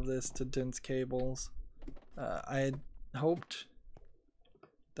all of this to dense cables. I had hoped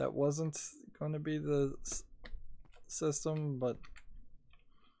that wasn't going to be the system, but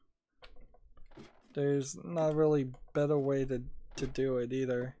there's not really a better way to do it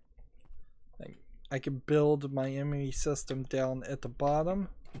either. Like, I could build my ME system down at the bottom,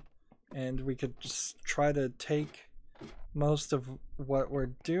 and we could just try to take most of what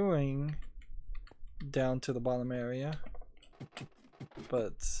we're doing down to the bottom area,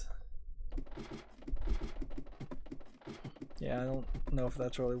 but yeah, I don't know if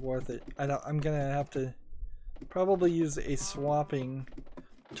that's really worth it. I'm gonna have to probably use a swapping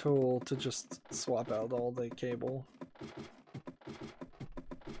tool to just swap out all the cable.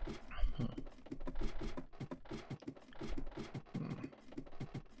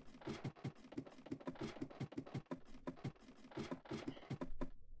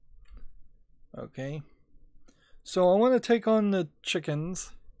 Okay, so I want to take on the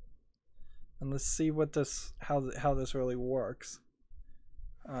chickens, and let's see what this how this really works.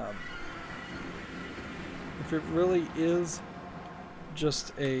 If it really is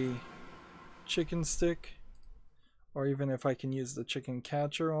just a chicken stick, or even if I can use the chicken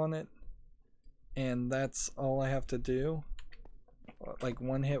catcher on it, and that's all I have to do, like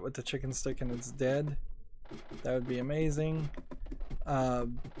one hit with the chicken stick and it's dead, that would be amazing.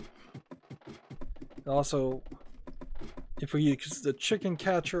 Also, if we use the chicken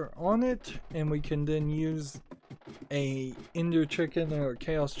catcher on it, and we can then use a Ender chicken or a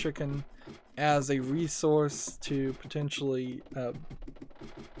Chaos chicken as a resource to potentially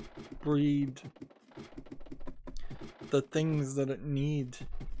breed the things that it need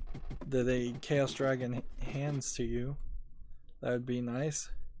that a Chaos Dragon hands to you, that would be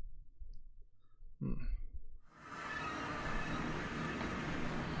nice.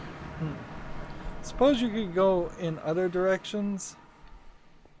 Suppose you could go in other directions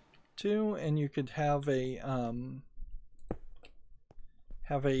too, and you could have a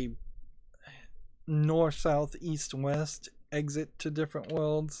north, south, east, west exit to different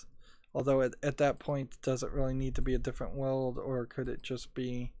worlds. Although at that point, does it really need to be a different world, or could it just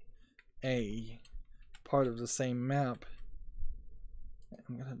be a part of the same map?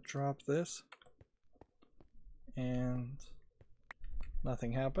 I'm gonna drop this, and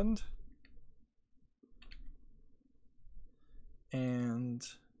nothing happened. And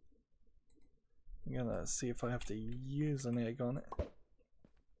I'm gonna see if I have to use an egg on it.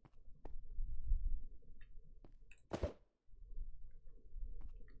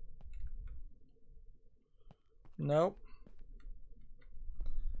 Nope.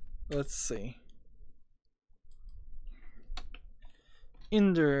 Let's see.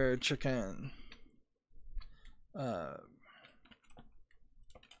 Ender chicken.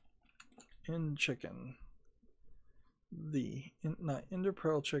 In chicken. not Ender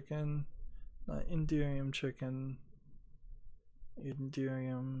Pearl chicken, not Indirium chicken,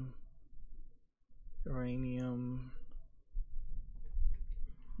 Indirium, Uranium.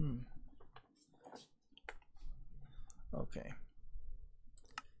 Okay.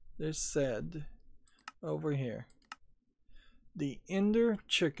 This said over here, the Ender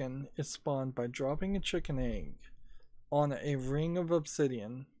chicken is spawned by dropping a chicken egg on a ring of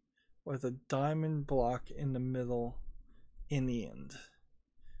obsidian with a diamond block in the middle in the end.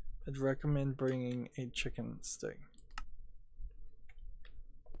 I'd recommend bringing a chicken stick.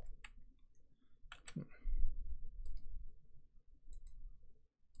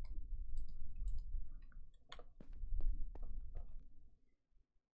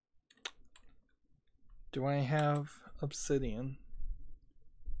 Do I have obsidian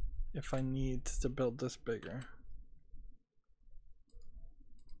if I need to build this bigger?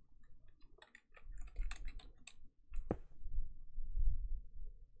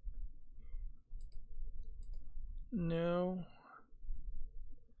 No,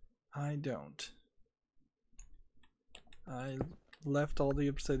 I don't. I left all the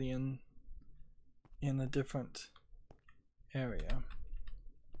obsidian in a different area.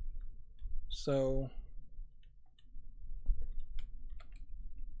 So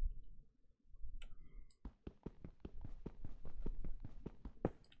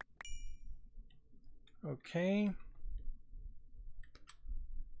okay.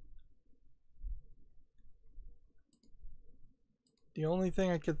 The only thing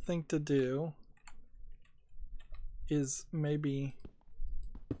I could think to do is maybe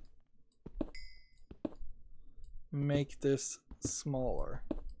make this smaller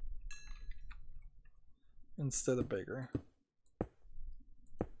instead of bigger.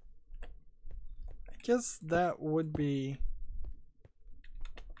 I guess that would be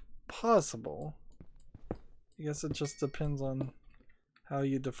possible. I guess it just depends on how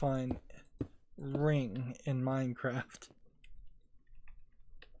you define ring in Minecraft.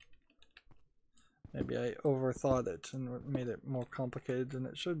 Maybe I overthought it and made it more complicated than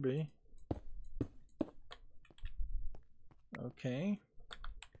it should be. Okay.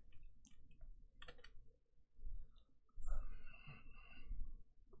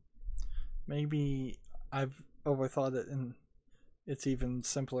 Maybe I've overthought it and it's even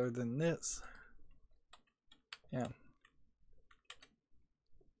simpler than this. Yeah.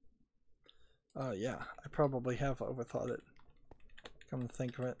 Yeah, I probably have overthought it. Come to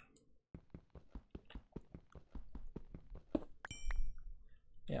think of it.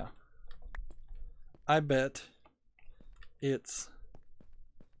 Yeah. I bet it's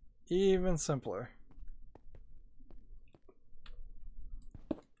even simpler.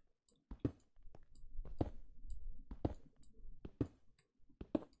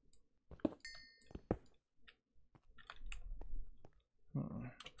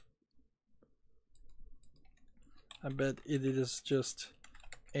 I bet it is just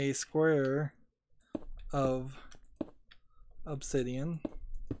a square of obsidian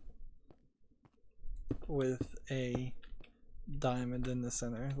with a diamond in the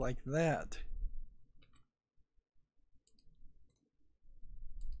center like that.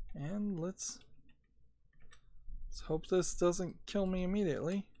 And let's hope this doesn't kill me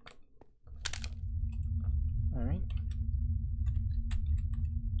immediately. All right.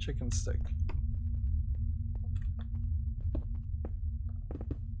 Chicken stick.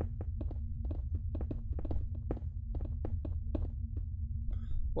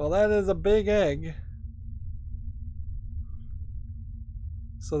 Well, that is a big egg.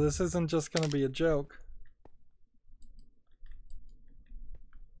 So this isn't just going to be a joke.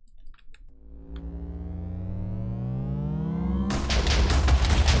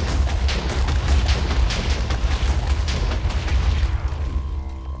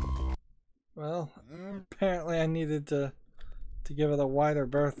 Well, apparently I needed to give it a wider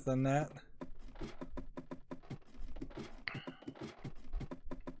berth than that.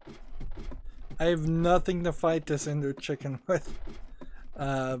 I have nothing to fight this Ender chicken with,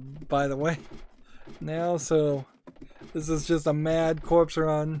 by the way, now, so this is just a mad corpse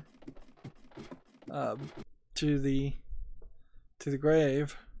run to the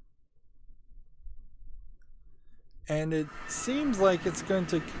grave. And it seems like it's going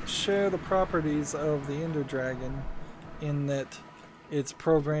to share the properties of the Ender Dragon in that it's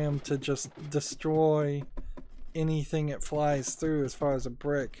programmed to just destroy anything it flies through as far as a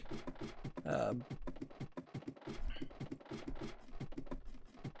brick. I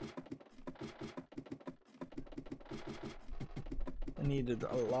needed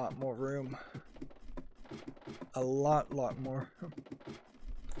a lot more room. A lot more.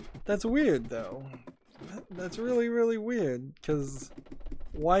 That's weird though. That's really, really weird, because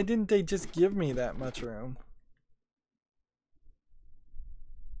why didn't they just give me that much room?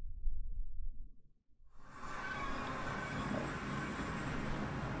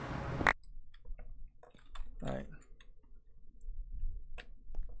 Alright.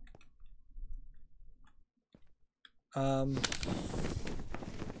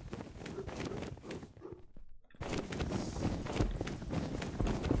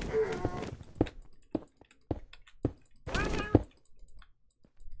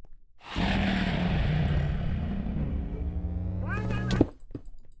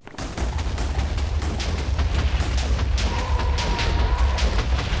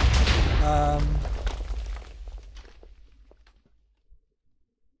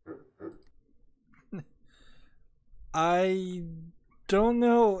 I don't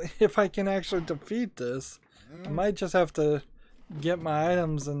know if I can actually defeat this. I might just have to get my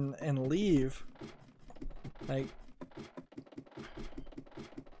items and leave. Like,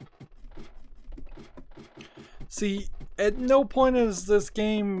 see, at no point has this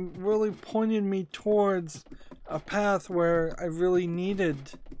game really pointed me towards a path where I really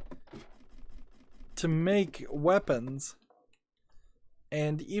needed to make weapons.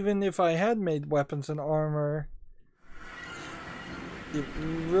 And even if I had made weapons and armor, it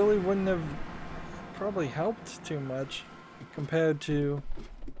really wouldn't have probably helped too much compared to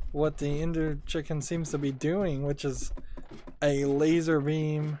what the Ender Chicken seems to be doing, which is a laser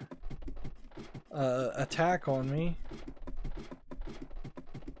beam attack on me.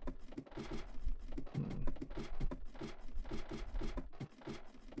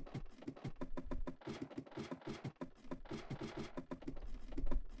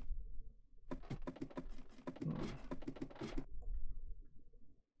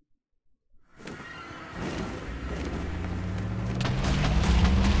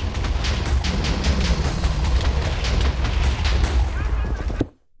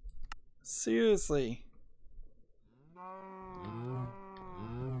 Seriously.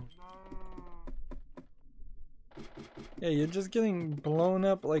 Yeah, you're just getting blown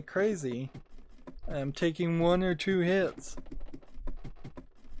up like crazy. I'm taking 1 or 2 hits.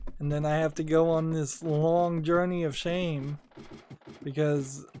 And then I have to go on this long journey of shame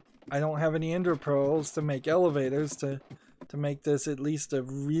because I don't have any ender pearls to make elevators to make this at least a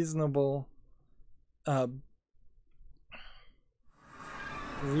reasonable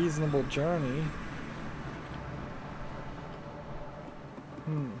reasonable journey.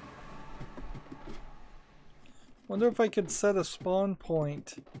 Wonder if I could set a spawn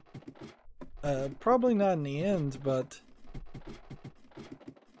point. Probably not in the end, but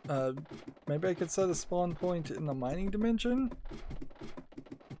maybe I could set a spawn point in the mining dimension?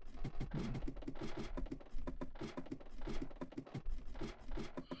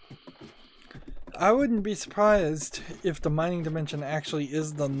 I wouldn't be surprised if the mining dimension actually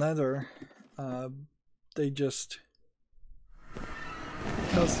is the Nether. They just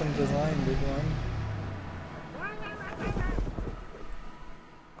custom designed it one.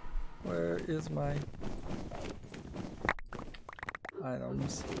 Where is my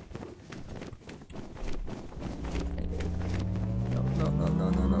items? No, no, no, no,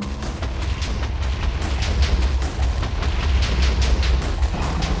 no, no.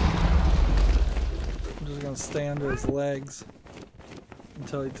 I'm just gonna stay under his legs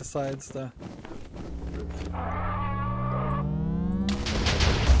until he decides to.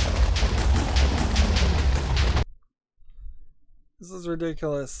 This is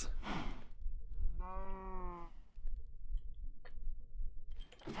ridiculous.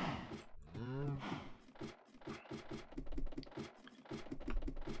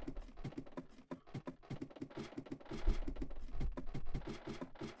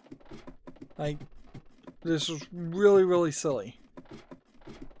 Like, this is really, really silly.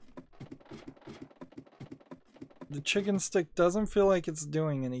 The chicken stick doesn't feel like it's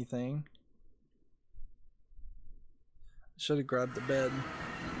doing anything. I should have grabbed the bed.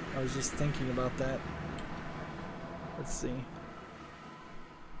 I was just thinking about that. Let's see.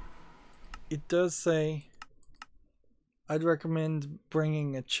 It does say I'd recommend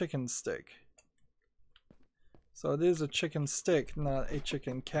bringing a chicken stick. So it is a chicken stick, not a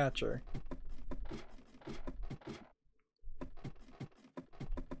chicken catcher.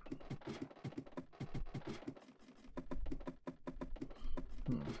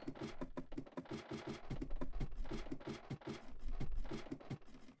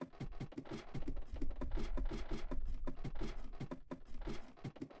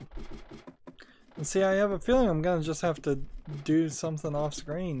 And see, I have a feeling I'm gonna just have to do something off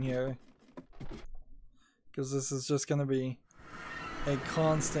screen here, because this is just gonna be a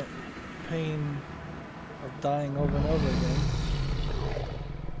constant pain of dying over and over again.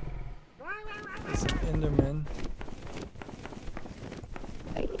 There's an Enderman.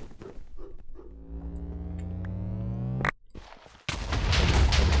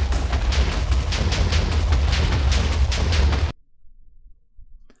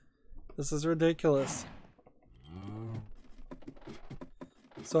 This is ridiculous.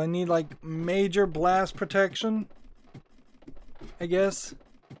 So I need like major blast protection, I guess.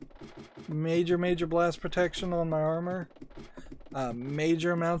 Major blast protection on my armor.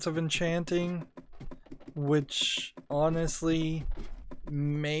 Major amounts of enchanting, which honestly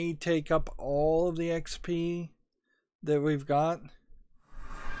may take up all of the XP that we've got.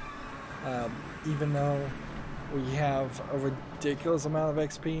 Even though we have a ridiculous amount of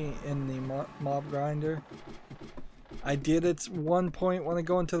XP in the mob grinder. I did at one point want to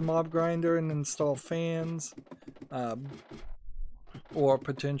go into the mob grinder and install fans, or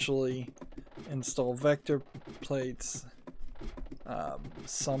potentially install vector plates,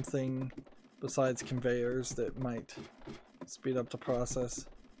 something besides conveyors that might speed up the process.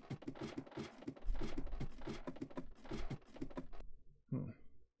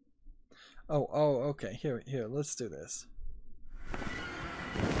 Oh, okay, here, let's do this.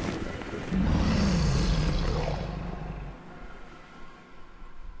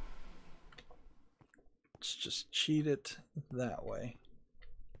 Let's just cheat it that way.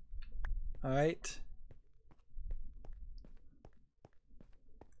 Alright.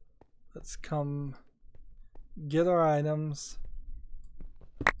 Let's come get our items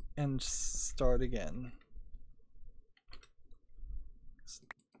and start again.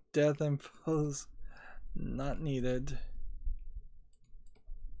 Death infos not needed.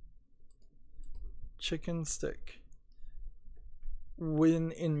 Chicken stick.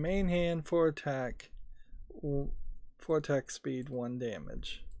 When in main hand for attack speed 1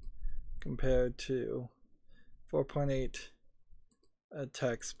 damage compared to 4.8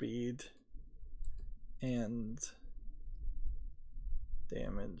 attack speed and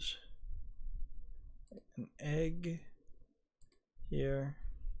damage. An egg here.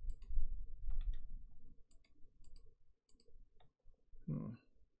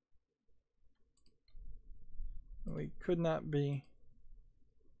 We could not be.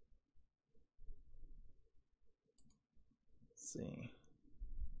 Let's see.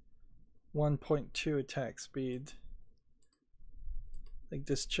 1.2 attack speed. Like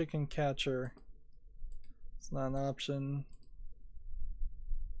this chicken catcher. It's not an option.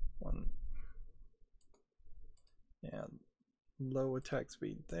 Yeah, low attack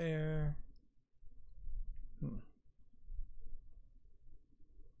speed there.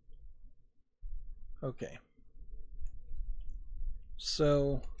 Okay.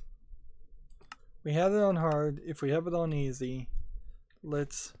 So we have it on hard. If we have it on easy,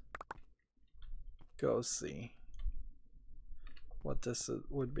 let's go see what this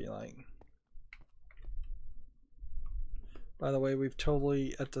would be like. By the way, we've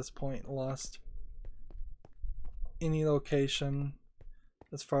totally at this point lost any location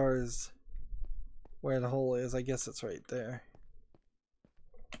as far as where the hole is. I guess it's right there.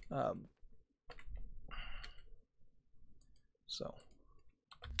 So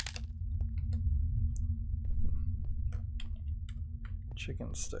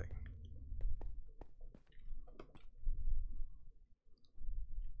chicken stick.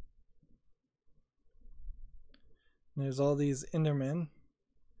 And there's all these Endermen.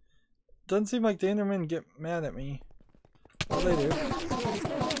 Doesn't seem like the Endermen get mad at me. Well, they do.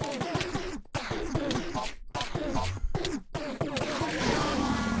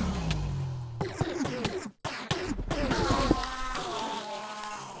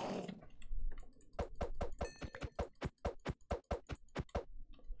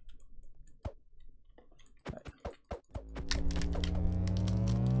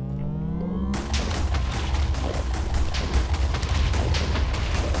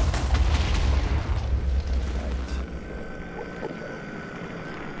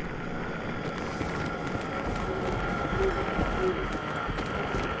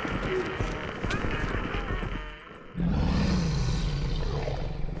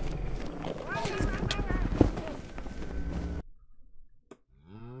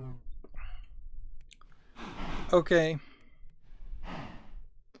 Okay,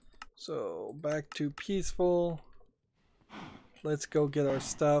 so back to peaceful. Let's go get our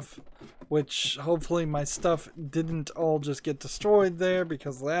stuff, which hopefully my stuff didn't all just get destroyed there,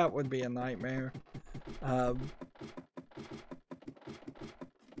 because that would be a nightmare.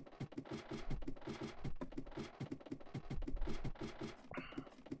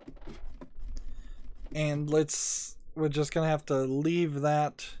 And we're just gonna have to leave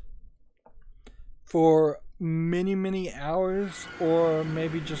that for many hours, or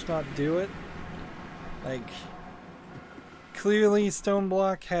maybe just not do it. Like, clearly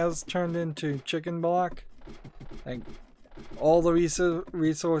Stoneblock has turned into Chicken Block. Like, all the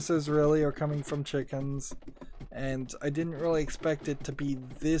resources really are coming from chickens, and I didn't really expect it to be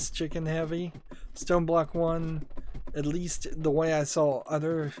this chicken heavy. Stoneblock 1, at least the way I saw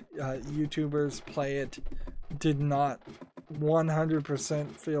other YouTubers play it, did not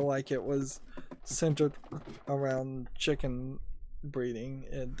 100% feel like it was centered around chicken breeding.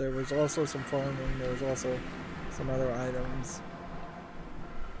 There was also some farming, there was also some other items.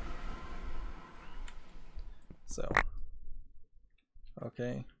 So,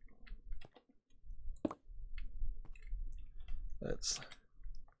 okay. Let's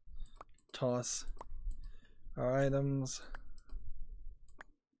toss our items.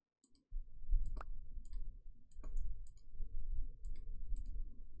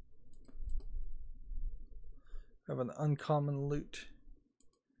 Have an uncommon loot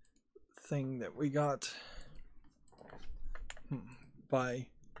thing that we got by,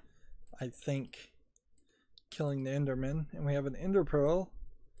 I think, killing the Enderman, and we have an Ender Pearl,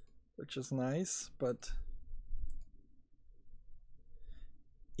 which is nice, but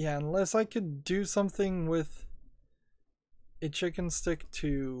yeah, unless I could do something with a chicken stick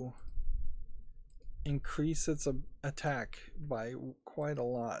to increase its attack by quite a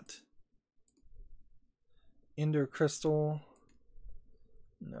lot. Ender Crystal,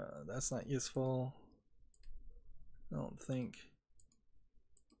 no, that's not useful. I don't think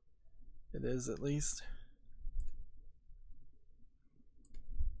it is, at least.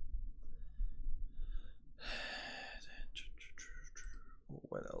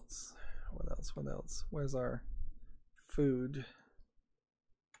 What else? What else? What else? Where's our food?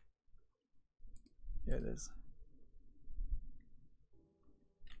 Here it is.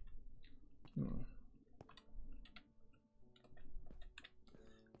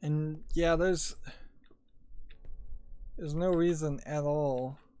 And yeah, there's no reason at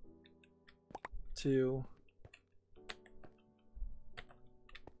all to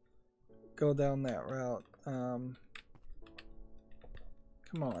go down that route. Come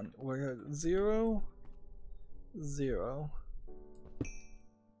on, we're at 0, 0.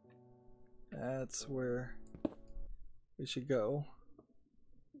 That's where we should go.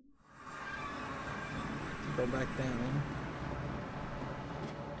 Go back down.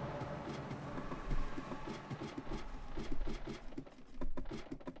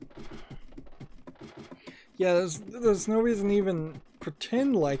 Yeah, there's no reason to even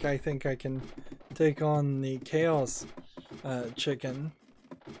pretend like I think I can take on the Chaos chicken.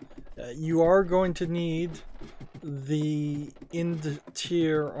 You are going to need the end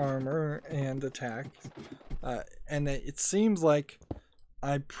tier armor and attack, and it seems like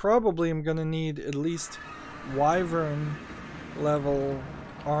I probably am going to need at least Wyvern level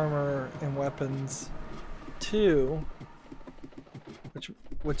armor and weapons too,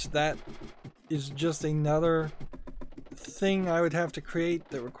 which that is just another thing I would have to create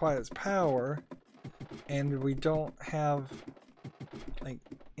that requires power, and we don't have like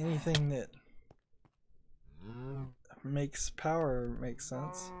anything that makes power make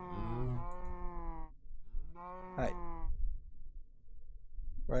sense. Hi.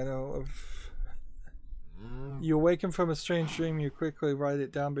 Rydo, you awaken from a strange dream, you quickly write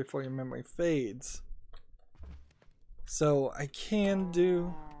it down before your memory fades. So I can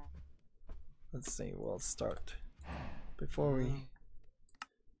do, let's see, we'll start. Before we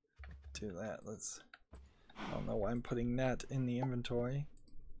do that, I don't know why I'm putting that in the inventory.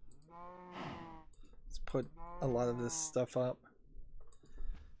 Let's put a lot of this stuff up.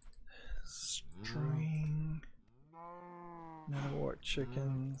 String. Netherwort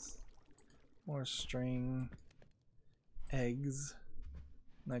chickens. More string. Eggs.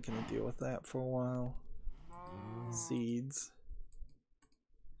 Not gonna deal with that for a while. Seeds.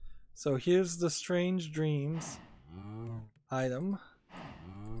 So here's the Strange Dreams item. I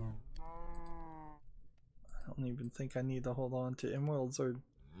don't even think I need to hold on to emeralds or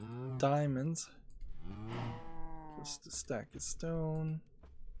diamonds. Just a stack of stone.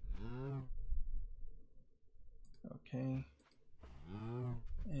 Okay.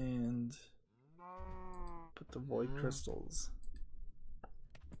 And put the void crystals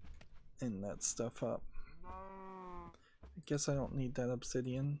in that stuff up. I guess I don't need that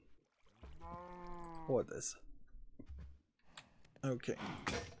obsidian. Or this. Okay.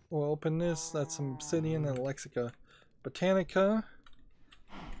 We'll open this. That's some obsidian and Lexica Botanica.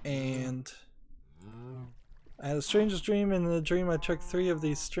 And I had a strangest dream. In the dream I took 3 of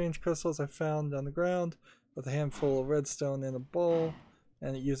these strange crystals I found on the ground with a handful of redstone in a bowl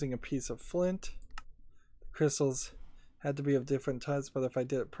and using a piece of flint. crystals had to be of different types, but if I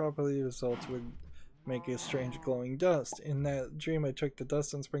did it properly, the result would make a strange glowing dust. In that dream, I took the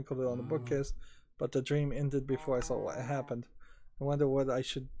dust and sprinkled it on the bookcase, but the dream ended before I saw what happened. I wonder what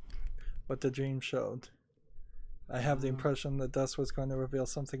the dream showed. I have the impression the dust was going to reveal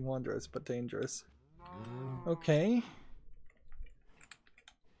something wondrous but dangerous. Okay.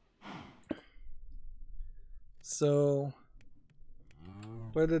 So,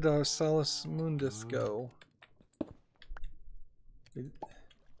 where did our Salus Mundus go?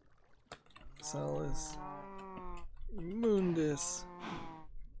 Salus Mundus.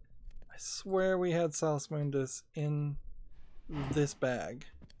 I swear we had Salus Mundus in this bag.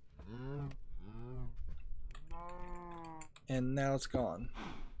 And now it's gone.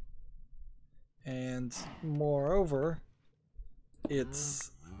 And moreover,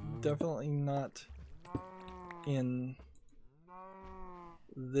 it's definitely not in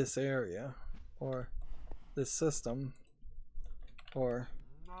this area or this system, or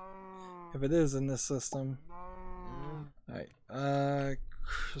if it is in this system. Alright,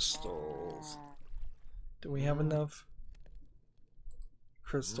 crystals. Do we have enough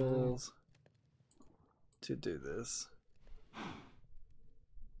crystals to do this?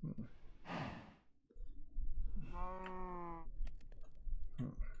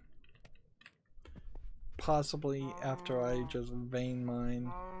 Possibly after I just vein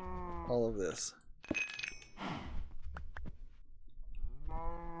mine all of this.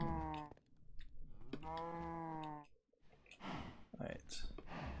 Alright.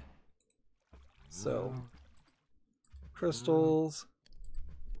 So, crystals.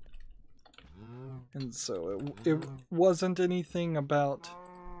 And so it wasn't anything about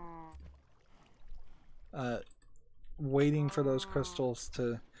waiting for those crystals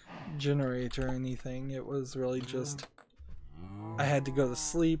to generate or anything. It was really just I had to go to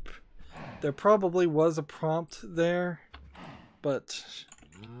sleep. There probably was a prompt there, but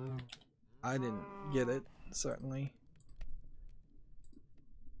I didn't get it, certainly.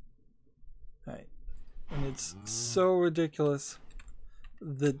 Alright. And it's so ridiculous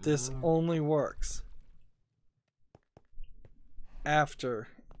that this only works after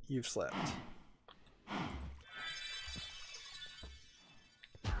you've slept.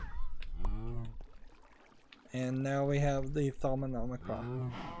 And now we have the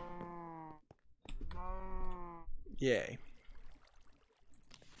Thaumanomicron. Yay.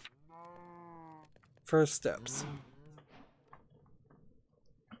 First steps.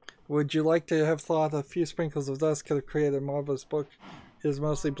 Would you like to have thought a few sprinkles of dust could have created a marvelous book? It is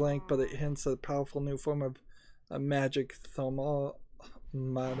mostly blank, but it hints at a powerful new form of magic thaumaturgy.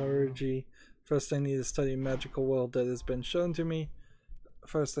 First, I need to study a magical world that has been shown to me.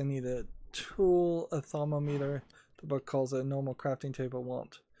 First, I need a tool, a thermometer. The book calls it a normal crafting table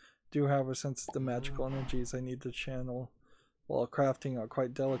won't do, however, since the magical energies I need to channel while crafting are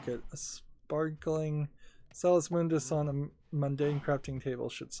quite delicate. A sparkling Salus Mundus on a mundane crafting table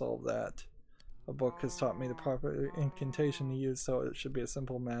should solve that. A book has taught me the proper incantation to use, so it should be a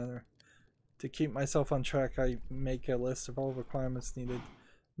simple matter. To keep myself on track, I make a list of all requirements needed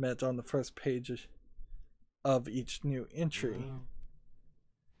met on the first page of each new entry.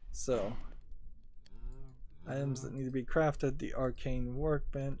 So, items that need to be crafted, the arcane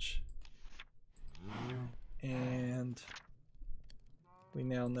workbench, and we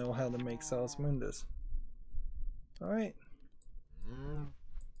now know how to make Salus Mundus. Alright.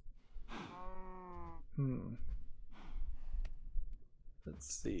 Let's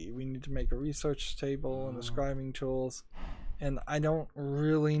see, we need to make a research table and the scribing tools, and I don't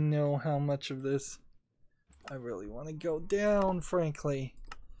really know how much of this I really want to go down, frankly,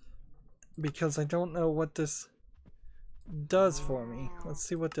 because I don't know what this does for me. Let's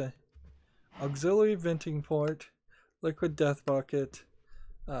see what the auxiliary venting port, liquid death bucket,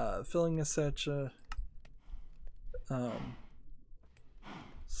 filling a secha,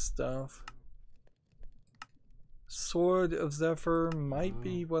 stuff. Sword of Zephyr might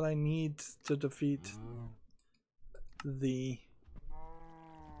be what I need to defeat the...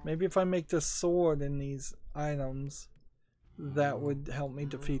 Maybe if I make this sword in these items, that would help me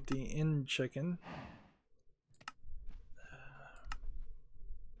defeat the inn chicken.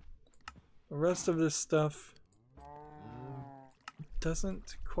 The rest of this stuff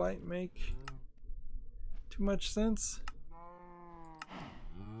doesn't quite make too much sense.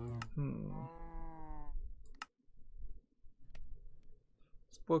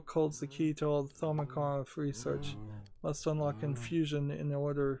 This book holds the key to all the Thaumaturgy of research. Must unlock infusion in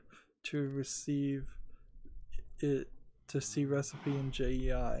order to receive it, to see recipe in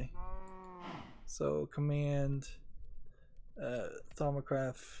JEI. So command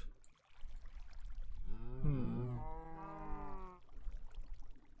Thaumagraph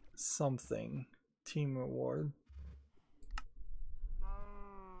Something. Team reward.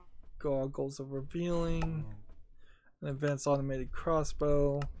 Goggles of revealing. An advanced automated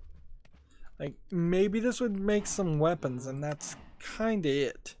crossbow. Like, maybe this would make some weapons, and that's kind of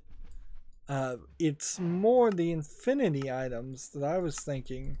it. It's more the infinity items that I was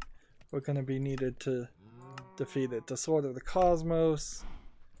thinking were going to be needed to defeat it. The Sword of the Cosmos,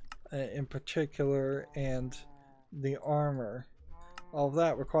 in particular, and the armor. All of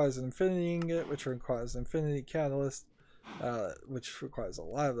that requires an infinity ingot, which requires infinity catalyst, which requires a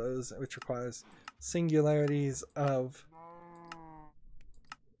lot of those, which requires singularities of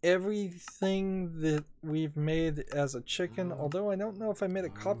everything that we've made as a chicken. Although I don't know if I made a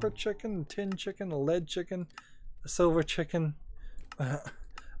copper chicken, a tin chicken, a lead chicken, a silver chicken,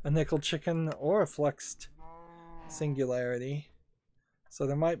 a nickel chicken, or a flexed singularity. So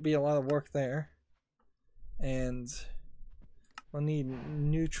there might be a lot of work there. And we'll need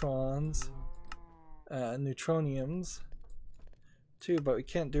neutrons, neutroniums too, but we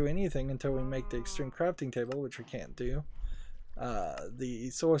can't do anything until we make the extreme crafting table, which we can't do. The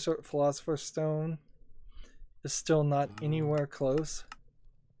Sorcerer Philosopher's Stone is still not anywhere close.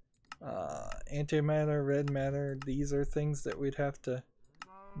 Antimatter, red matter, these are things that we'd have to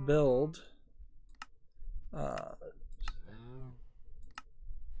build.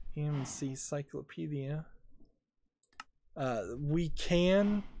 EMC Cyclopedia. We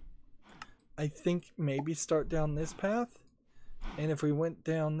can, I think, maybe start down this path. And if we went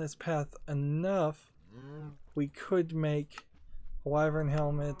down this path enough, we could make a wyvern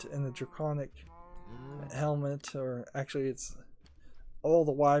helmet and a draconic helmet, or actually it's all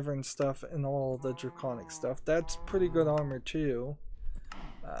the wyvern stuff and all the draconic stuff. That's pretty good armor too.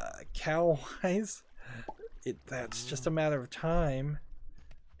 Cow wise, that's just a matter of time.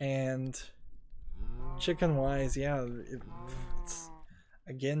 And chicken wise, yeah, it's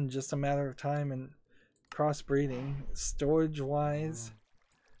again just a matter of time and crossbreeding. Storage wise,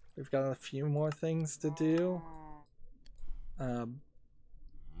 we've got a few more things to do. And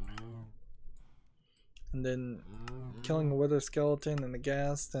then killing a wither skeleton and a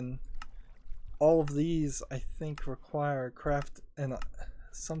ghast, and all of these I think require craft and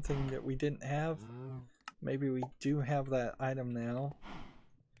something that we didn't have. Maybe we do have that item now.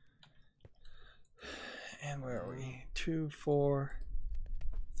 And where are we? 2, 4,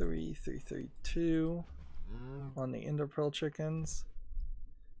 3, 3, 3, 2 on the Ender Pearl chickens.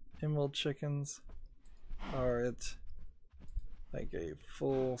 Emerald chickens are at like a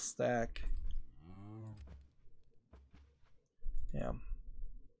full stack. Yeah.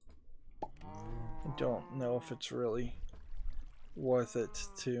 I don't know if it's really worth it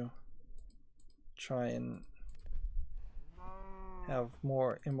to try and have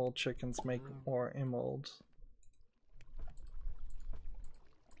more emerald chickens make more emeralds.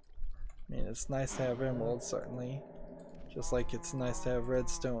 I mean, it's nice to have emeralds, certainly, just like it's nice to have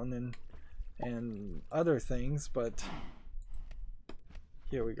redstone and other things, but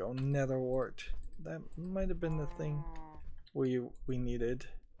here we go, nether wart. That might have been the thing we needed.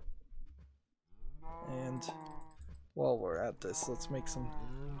 And while we're at this, let's make some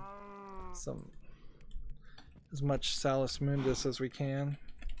as much Salus Mundus as we can.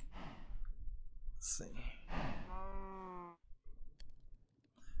 Let's see. I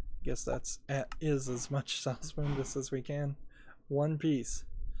guess is as much Salus Mundus as we can. One piece.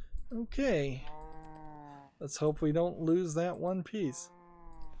 Okay. Let's hope we don't lose that one piece.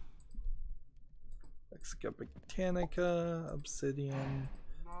 Lexica Botanica, Obsidian,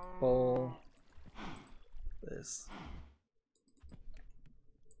 Bowl, this,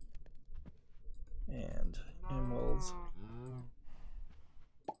 and emeralds.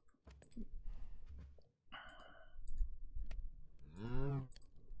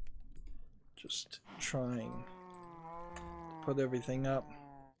 Just trying to put everything up.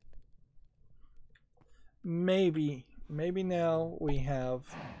 Maybe now we have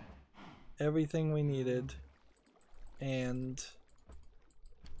everything we needed and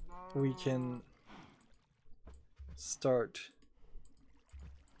we can start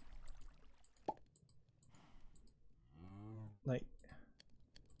like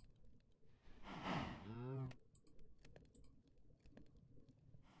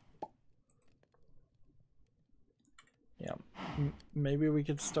yeah, maybe we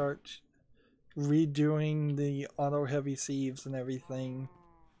could start redoing the auto heavy sieves and everything.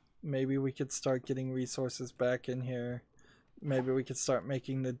 Maybe we could start getting resources back in here. Maybe we could start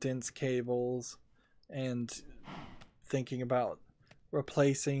making the dense cables and thinking about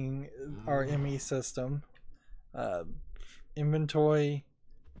replacing our ME system. Inventory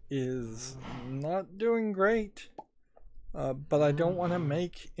is not doing great. But I don't want to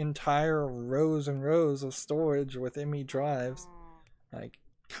make entire rows and rows of storage with ME drives. I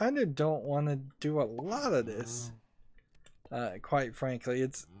kind of don't want to do a lot of this. Quite frankly,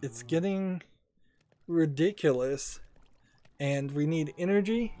 it's getting ridiculous, and we need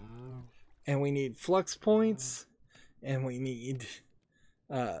energy, and we need flux points, and we need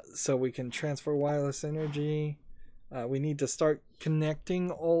so we can transfer wireless energy. We need to start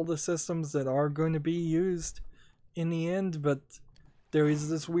connecting all the systems that are going to be used in the end, but there is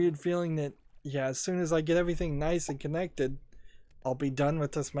this weird feeling that, yeah, as soon as I get everything nice and connected, I'll be done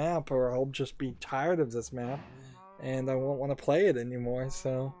with this map, or I'll just be tired of this map and I won't want to play it anymore.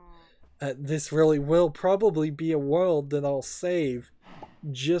 So this really will probably be a world that I'll save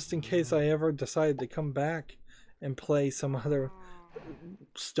just in case I ever decide to come back and play some other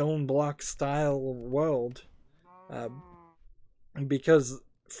Stoneblock style world, because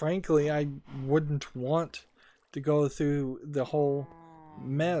frankly I wouldn't want to go through the whole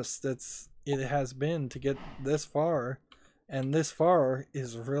mess that's it has been to get this far, and this far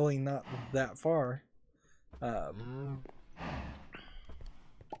is really not that far.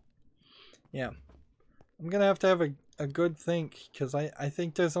 Yeah, I'm gonna have to have a good think, because I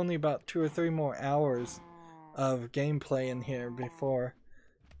think there's only about 2 or 3 more hours of gameplay in here before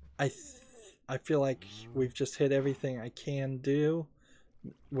I feel like we've just hit everything I can do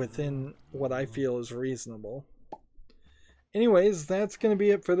within what I feel is reasonable. Anyways, that's going to be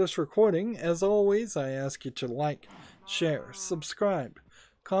it for this recording. As always, I ask you to like, share, subscribe,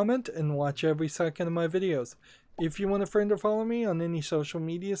 comment, and watch every second of my videos. If you want a friend or follow me on any social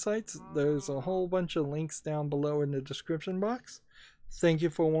media sites, there's a whole bunch of links down below in the description box. Thank you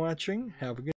for watching. Have a good